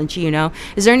the analogy.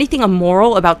 Is there anything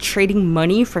immoral about trading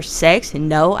money for sex?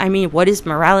 No. I mean, what is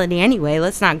morality anyway?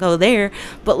 Let's not go there.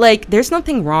 But there's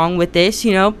nothing wrong with this.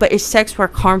 But is sex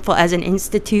work harmful as an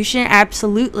institution?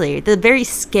 Absolutely. The very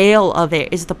scale of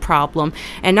it is the problem,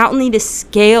 and not only the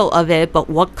scale of it, but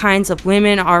what kinds of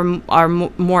women are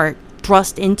more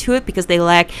thrust into it because they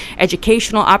lack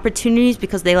educational opportunities,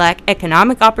 because they lack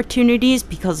economic opportunities,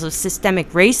 because of systemic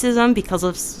racism, because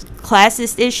of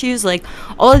classist issues,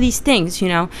 all of these things,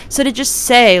 So to just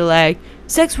say,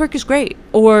 sex work is great,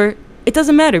 or it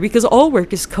doesn't matter because all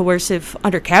work is coercive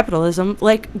under capitalism,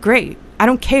 great. I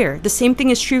don't care. The same thing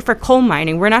is true for coal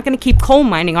mining. We're not going to keep coal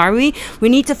mining, are we? We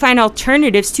need to find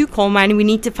alternatives to coal mining. We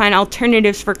need to find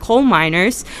alternatives for coal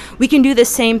miners. We can do the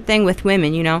same thing with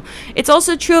women, It's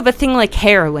also true of a thing like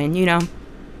heroin,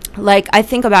 I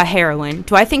think about heroin.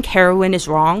 Do I think heroin is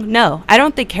wrong? No. I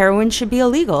don't think heroin should be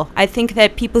illegal. I think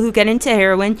that people who get into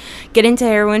heroin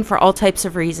for all types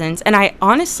of reasons. And I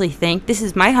honestly think, this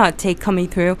is my hot take coming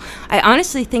through, I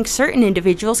honestly think certain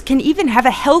individuals can even have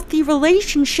a healthy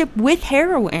relationship with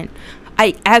heroin.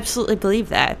 I absolutely believe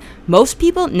that. Most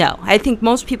people, no. I think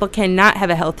most people cannot have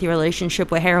a healthy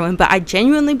relationship with heroin, but I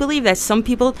genuinely believe that some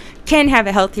people can have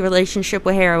a healthy relationship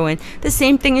with heroin. The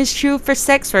same thing is true for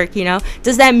sex work,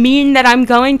 Does that mean that I'm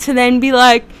going to then be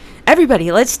like,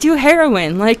 everybody, let's do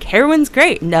heroin? Heroin's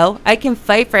great. No, I can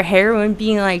fight for heroin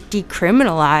being,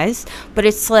 decriminalized, but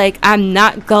it's I'm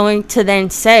not going to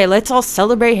then say, let's all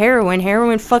celebrate heroin.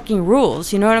 Heroin fucking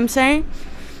rules. You know what I'm saying?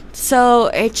 So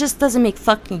it just doesn't make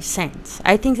fucking sense.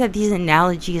 I think that these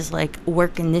analogies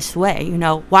work in this way,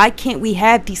 Why can't we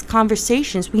have these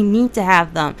conversations? We need to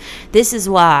have them. This is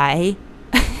why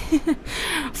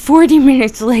 40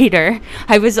 minutes later,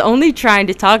 I was only trying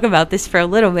to talk about this for a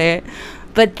little bit,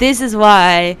 but this is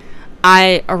why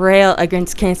I rail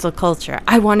against cancel culture.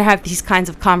 I want to have these kinds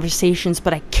of conversations,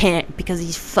 but I can't because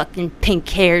these fucking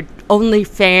pink-haired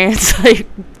OnlyFans,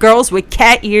 girls with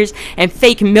cat ears and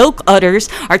fake milk udders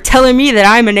are telling me that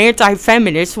I'm an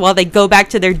anti-feminist while they go back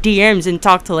to their DMs and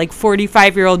talk to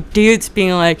 45-year-old dudes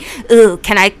being like, "Ugh,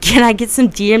 can I get some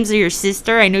DMs of your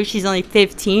sister? I know she's only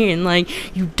 15,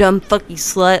 you dumb fucking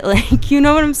slut." You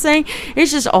know what I'm saying?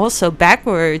 It's just also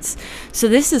backwards. So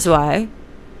this is why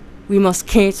we must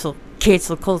cancel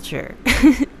culture.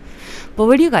 But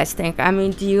what do you guys think? I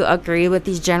mean, do you agree with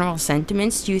these general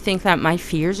sentiments? Do you think that my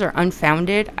fears are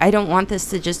unfounded? I don't want this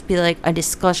to just be a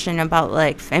discussion about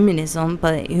feminism,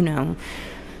 but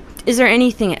is there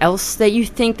anything else that you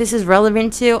think this is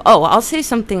relevant to? Oh, I'll say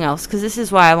something else because this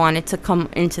is why I wanted to come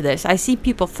into this. I see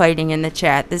people fighting in the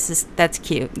chat. That's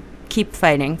cute. Keep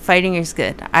fighting. Fighting is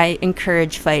good. I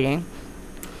encourage fighting.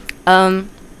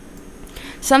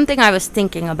 Something I was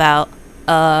thinking about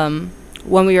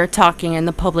when we were talking in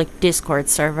the public Discord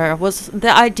server was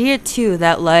the idea too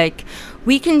that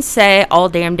we can say all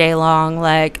damn day long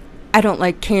I don't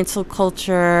like cancel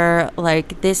culture, we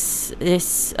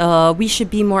should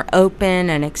be more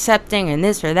open and accepting and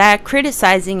this or that,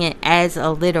 criticizing it as a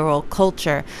literal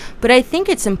culture. But I think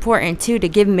it's important too to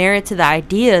give merit to the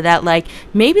idea that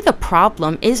maybe the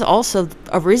problem is also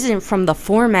arisen from the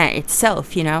format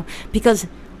itself, because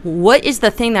what is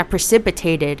the thing that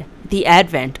precipitated the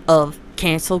advent of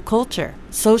cancel culture?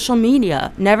 Social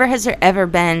media. Never has there ever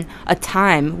been a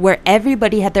time where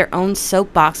everybody had their own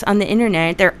soapbox on the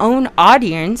internet, their own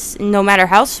audience, no matter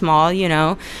how small,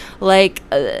 there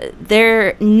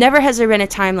never has there been a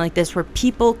time like this where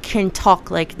people can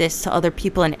talk like this to other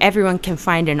people and everyone can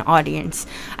find an audience.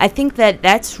 I think that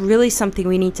that's really something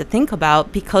we need to think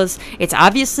about because it's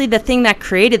obviously the thing that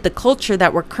created the culture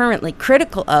that we're currently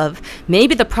critical of.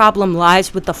 Maybe the problem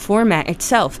lies with the format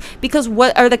itself, because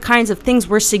what are the kinds of things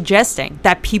we're suggesting?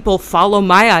 That people follow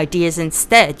my ideas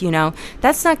instead,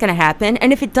 That's not going to happen.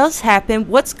 And if it does happen,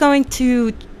 what's going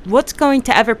to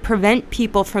ever prevent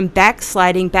people from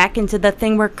backsliding back into the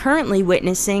thing we're currently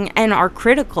witnessing and are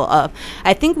critical of?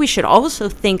 I think we should also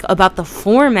think about the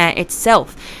format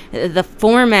itself, the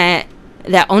format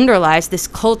that underlies this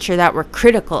culture that we're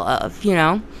critical of,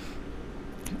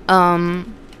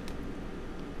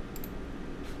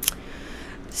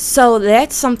 So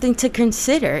that's something to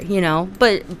consider,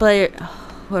 but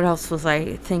what else was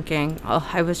I thinking? Oh,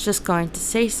 I was just going to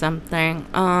say something.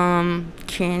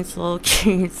 Cancel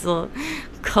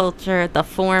culture, the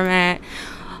format.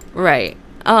 Right.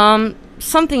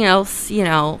 Something else,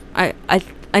 I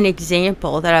an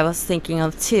example that I was thinking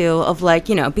of too, of like,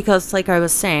 because like I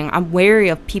was saying, I'm wary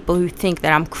of people who think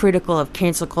that I'm critical of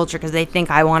cancel culture because they think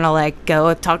I want to like go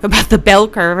and talk about the bell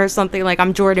curve or something, like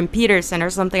I'm Jordan Peterson or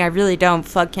something. I really don't.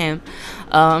 Fuck him.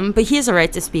 But he has a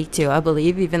right to speak too, I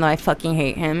believe, even though I fucking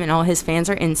hate him and all his fans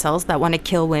are incels that want to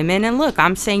kill women. And look,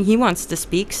 I'm saying he wants to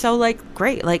speak, so like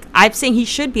great. Like I'm saying he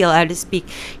should be allowed to speak.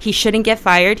 He shouldn't get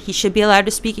fired. He should be allowed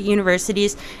to speak at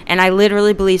universities. And I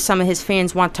literally believe some of his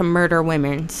fans want to murder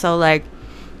women. So like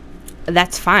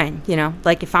that's fine,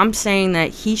 like if I'm saying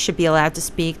that he should be allowed to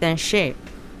speak, then shit,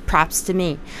 props to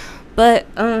me. But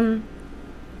I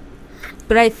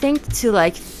think to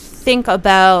like think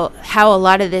about how a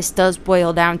lot of this does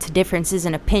boil down to differences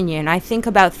in opinion. I think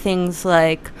about things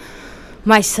like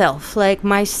myself,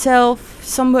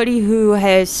 somebody who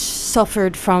has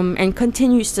suffered from and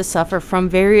continues to suffer from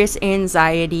various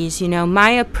anxieties. My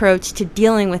approach to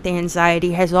dealing with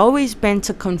anxiety has always been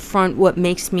to confront what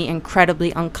makes me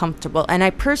incredibly uncomfortable. And I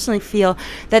personally feel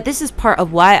that this is part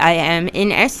of why I am,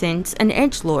 in essence, an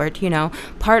edgelord.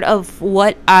 Part of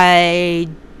what I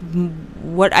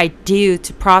do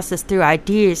to process through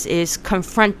ideas is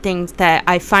confront things that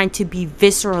I find to be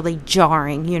viscerally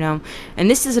jarring, and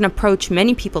this is an approach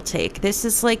many people take. This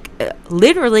is like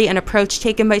literally an approach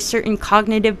taken by certain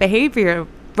cognitive behavioral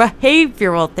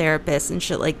therapists and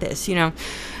shit like this,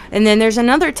 And then there's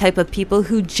another type of people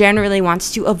who generally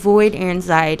wants to avoid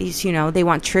anxieties. They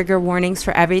want trigger warnings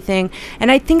for everything. And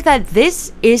I think that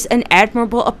this is an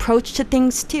admirable approach to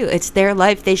things too. It's their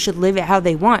life. They should live it how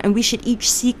they want. And we should each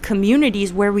seek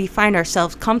communities where we find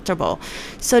ourselves comfortable.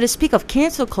 So to speak of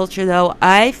cancel culture, though,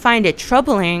 I find it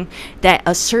troubling that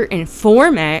a certain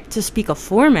format, to speak of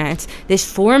formats, this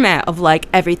format of like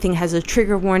everything has a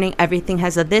trigger warning, everything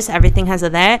has a this, everything has a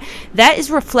that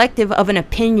is reflective of an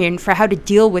opinion for how to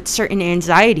deal with certain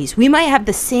anxieties. We might have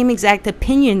the same exact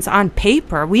opinions on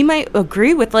paper. We might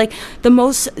agree with like the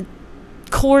most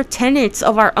core tenets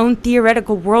of our own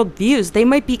theoretical worldviews. They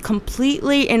might be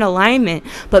completely in alignment,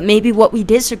 but maybe what we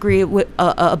disagree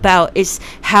about is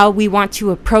how we want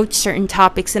to approach certain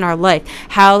topics in our life,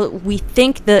 how we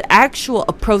think the actual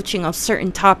approaching of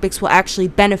certain topics will actually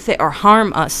benefit or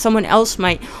harm us. Someone else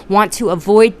might want to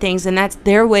avoid things, and that's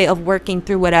their way of working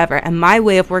through whatever, and my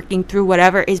way of working through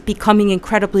whatever is becoming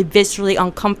incredibly viscerally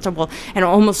uncomfortable and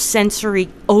almost sensory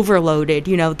overloaded.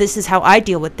 This is how I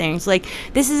deal with things. Like,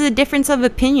 this is a difference of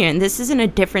opinion. This isn't a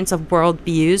difference of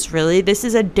worldviews, really. This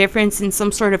is a difference in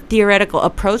some sort of theoretical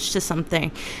approach to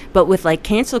something. But with like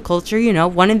cancel culture,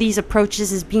 one of these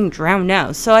approaches is being drowned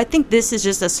out. So I think this is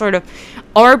just a sort of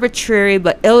arbitrary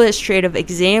but illustrative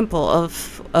example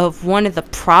of one of the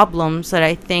problems that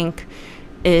I think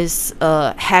is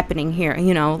happening here.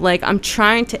 Like I'm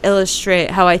trying to illustrate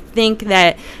how I think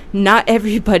that not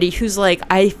everybody who's like,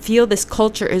 I feel this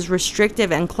culture is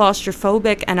restrictive and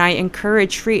claustrophobic and I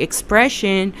encourage free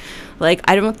expression, like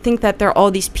I don't think that there are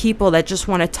all these people that just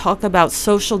want to talk about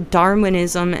social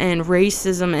Darwinism and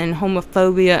racism and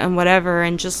homophobia and whatever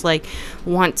and just like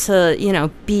want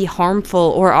to be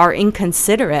harmful or are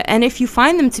inconsiderate. And if you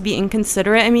find them to be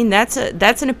inconsiderate, I mean that's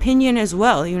an opinion as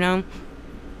well.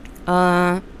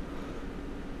 I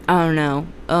don't know.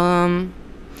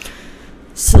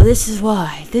 So this is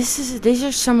why. These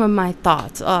are some of my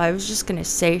thoughts. Oh, I was just gonna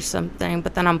say something,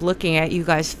 but then I'm looking at you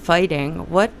guys fighting.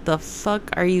 What the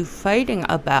fuck are you fighting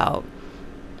about?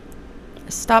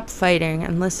 Stop fighting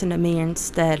and listen to me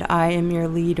instead. I am your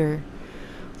leader.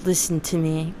 Listen to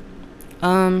me.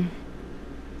 Oh,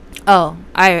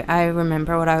 I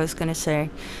remember what I was gonna say.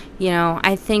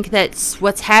 I think that's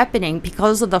what's happening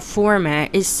because of the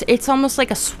format is it's almost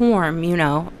like a swarm,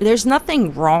 There's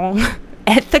nothing wrong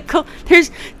ethical.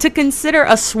 There's to consider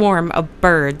a swarm of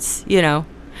birds,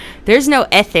 There's no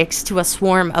ethics to a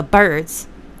swarm of birds.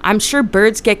 I'm sure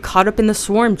birds get caught up in the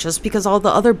swarm just because all the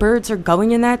other birds are going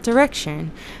in that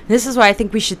direction. This is why I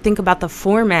think we should think about the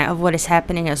format of what is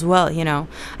happening as well,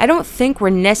 I don't think we're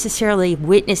necessarily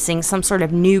witnessing some sort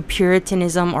of new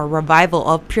Puritanism or revival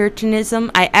of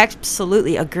Puritanism. I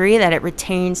absolutely agree that it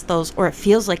retains those, or it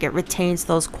feels like it retains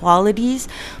those qualities.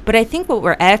 But I think what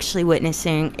we're actually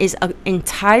witnessing is an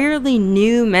entirely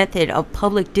new method of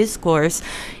public discourse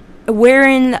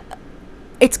wherein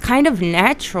it's kind of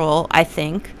natural, I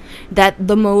think, that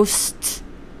the most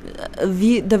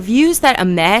the views that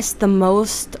amass the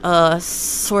most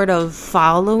sort of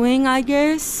following, I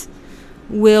guess,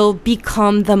 will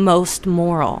become the most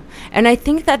moral. And I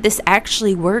think that this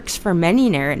actually works for many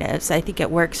narratives. I think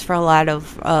it works for a lot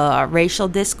of racial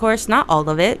discourse, not all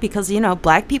of it, because, you know,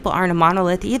 black people aren't a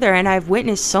monolith either. And I've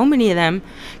witnessed so many of them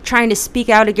trying to speak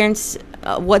out against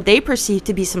what they perceive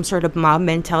to be some sort of mob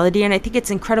mentality. And I think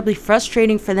it's incredibly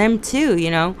frustrating for them too,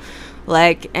 you know.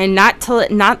 Like, and not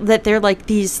that they're like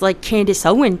these like Candace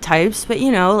Owen types, but,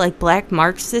 you know, like black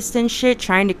Marxists and shit,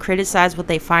 trying to criticize what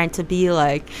they find to be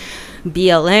like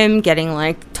BLM, getting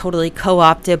like totally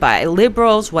co-opted by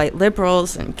liberals, white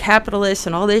liberals, and capitalists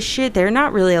and all this shit. They're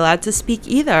not really allowed to speak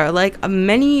either. Like,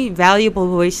 many valuable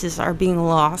voices are being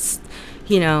lost,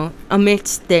 you know,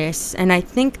 amidst this. And I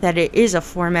think that it is a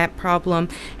format problem.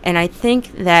 And I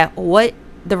think that what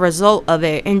the result of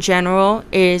it in general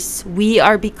is we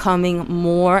are becoming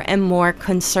more and more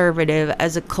conservative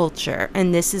as a culture.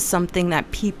 And this is something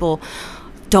that people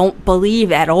don't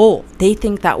believe at all. They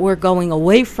think that we're going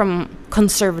away from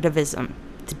conservatism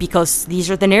because these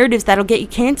are the narratives that'll get you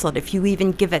canceled. If you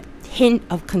even give a hint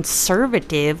of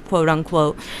conservative, quote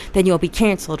unquote, then you'll be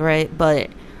canceled, right?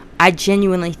 But I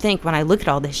genuinely think when I look at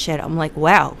all this shit, I'm like,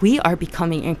 wow, we are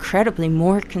becoming incredibly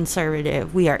more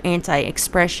conservative. We are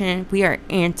anti-expression. We are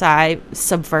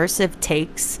anti-subversive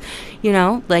takes. You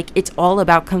know, like, it's all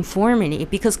about conformity,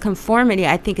 because conformity,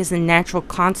 I think, is a natural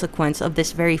consequence of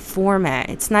this very format.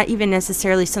 It's not even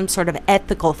necessarily some sort of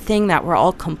ethical thing that we're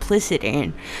all complicit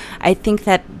in. I think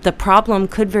that the problem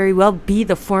could very well be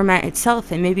the format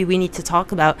itself, and maybe we need to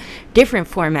talk about different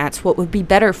formats. What would be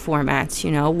better formats?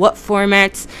 You know, what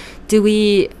formats do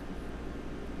we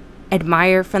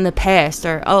admire from the past?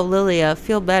 Or, oh, Lilia,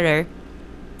 feel better,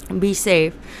 be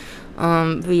safe.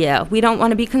 But yeah, we don't want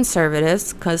to be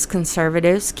conservatives, because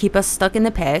conservatives keep us stuck in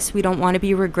the past. We don't want to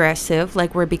be regressive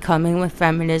like we're becoming with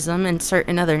feminism and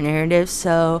certain other narratives.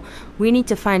 So we need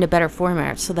to find a better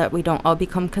format so that we don't all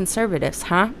become conservatives,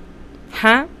 huh?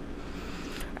 Alright,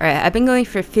 I've been going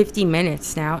for 50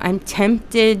 minutes now. I'm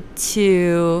tempted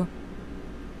to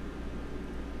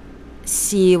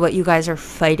see what you guys are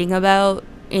fighting about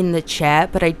in the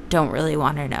chat, but I don't really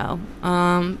want to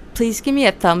know. Please give me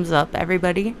a thumbs up,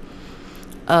 everybody,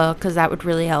 because that would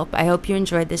really help. I hope you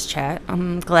enjoyed this chat.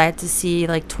 I'm glad to see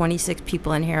like 26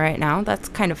 people in here right now. That's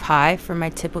kind of high for my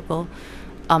typical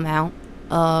amount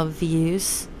of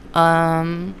views.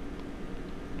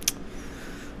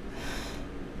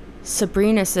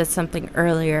 Sabrina said something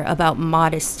earlier about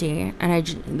modesty, and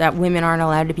that women aren't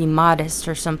allowed to be modest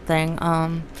or something.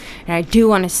 And I do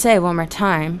want to say one more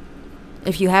time,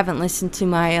 if you haven't listened to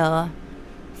my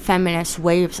Feminist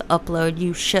Waves upload,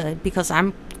 you should, because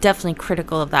I'm definitely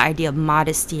critical of the idea of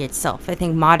modesty itself. I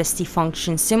think modesty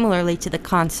functions similarly to the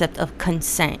concept of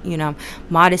consent. You know,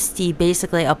 modesty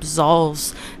basically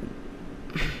absolves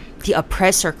the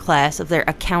oppressor class of their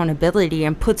accountability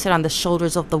and puts it on the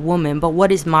shoulders of the woman. But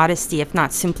what is modesty if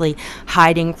not simply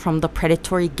hiding from the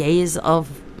predatory gaze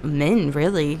of men,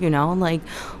 really? You know, like,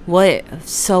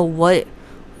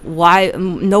 why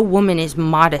no woman is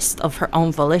modest of her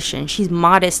own volition. She's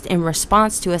modest in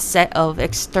response to a set of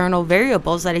external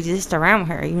variables that exist around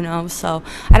her, you know. So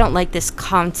I don't like this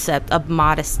concept of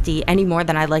modesty any more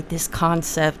than I like this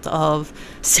concept of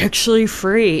sexually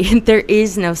free. There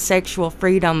is no sexual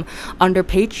freedom under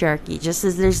patriarchy, just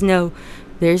as there's no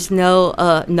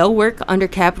work under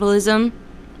capitalism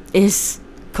is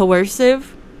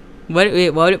coercive.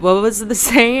 What was the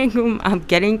saying? I'm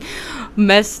getting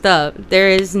messed up. There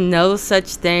is no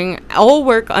such thing. All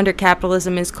work under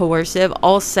capitalism is coercive.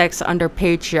 All sex under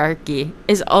patriarchy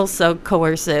is also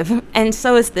coercive. And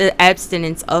so is the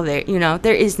abstinence of it. You know,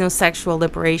 there is no sexual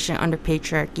liberation under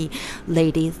patriarchy,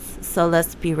 ladies. So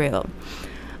let's be real.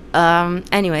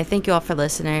 Anyway, thank you all for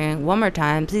listening. One more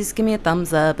time, please give me a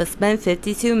thumbs up. It's been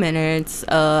 52 minutes.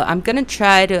 I'm gonna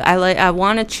try to, I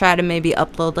want to try to maybe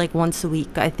upload like once a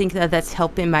week. I think that that's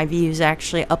helping my views,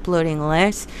 actually uploading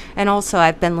less. And also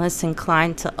I've been less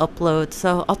inclined to upload,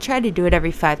 so I'll try to do it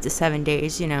every 5 to 7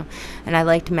 days, you know. And I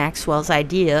liked Maxwell's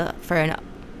idea for an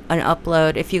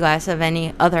upload. If you guys have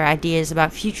any other ideas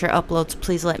about future uploads,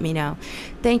 please let me know.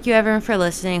 Thank you everyone for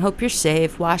listening. Hope you're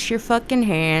safe. Wash your fucking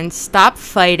hands. Stop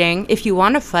fighting. If you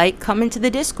want to fight, come into the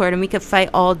Discord and we could fight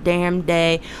all damn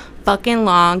day fucking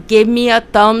long. Give me a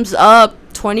thumbs up.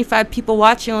 25 people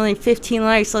watching, only 15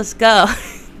 likes. Let's go.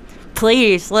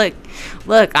 Please, look,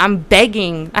 I'm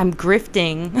begging, I'm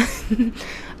grifting.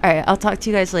 All right, I'll talk to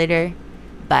you guys later.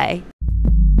 Bye.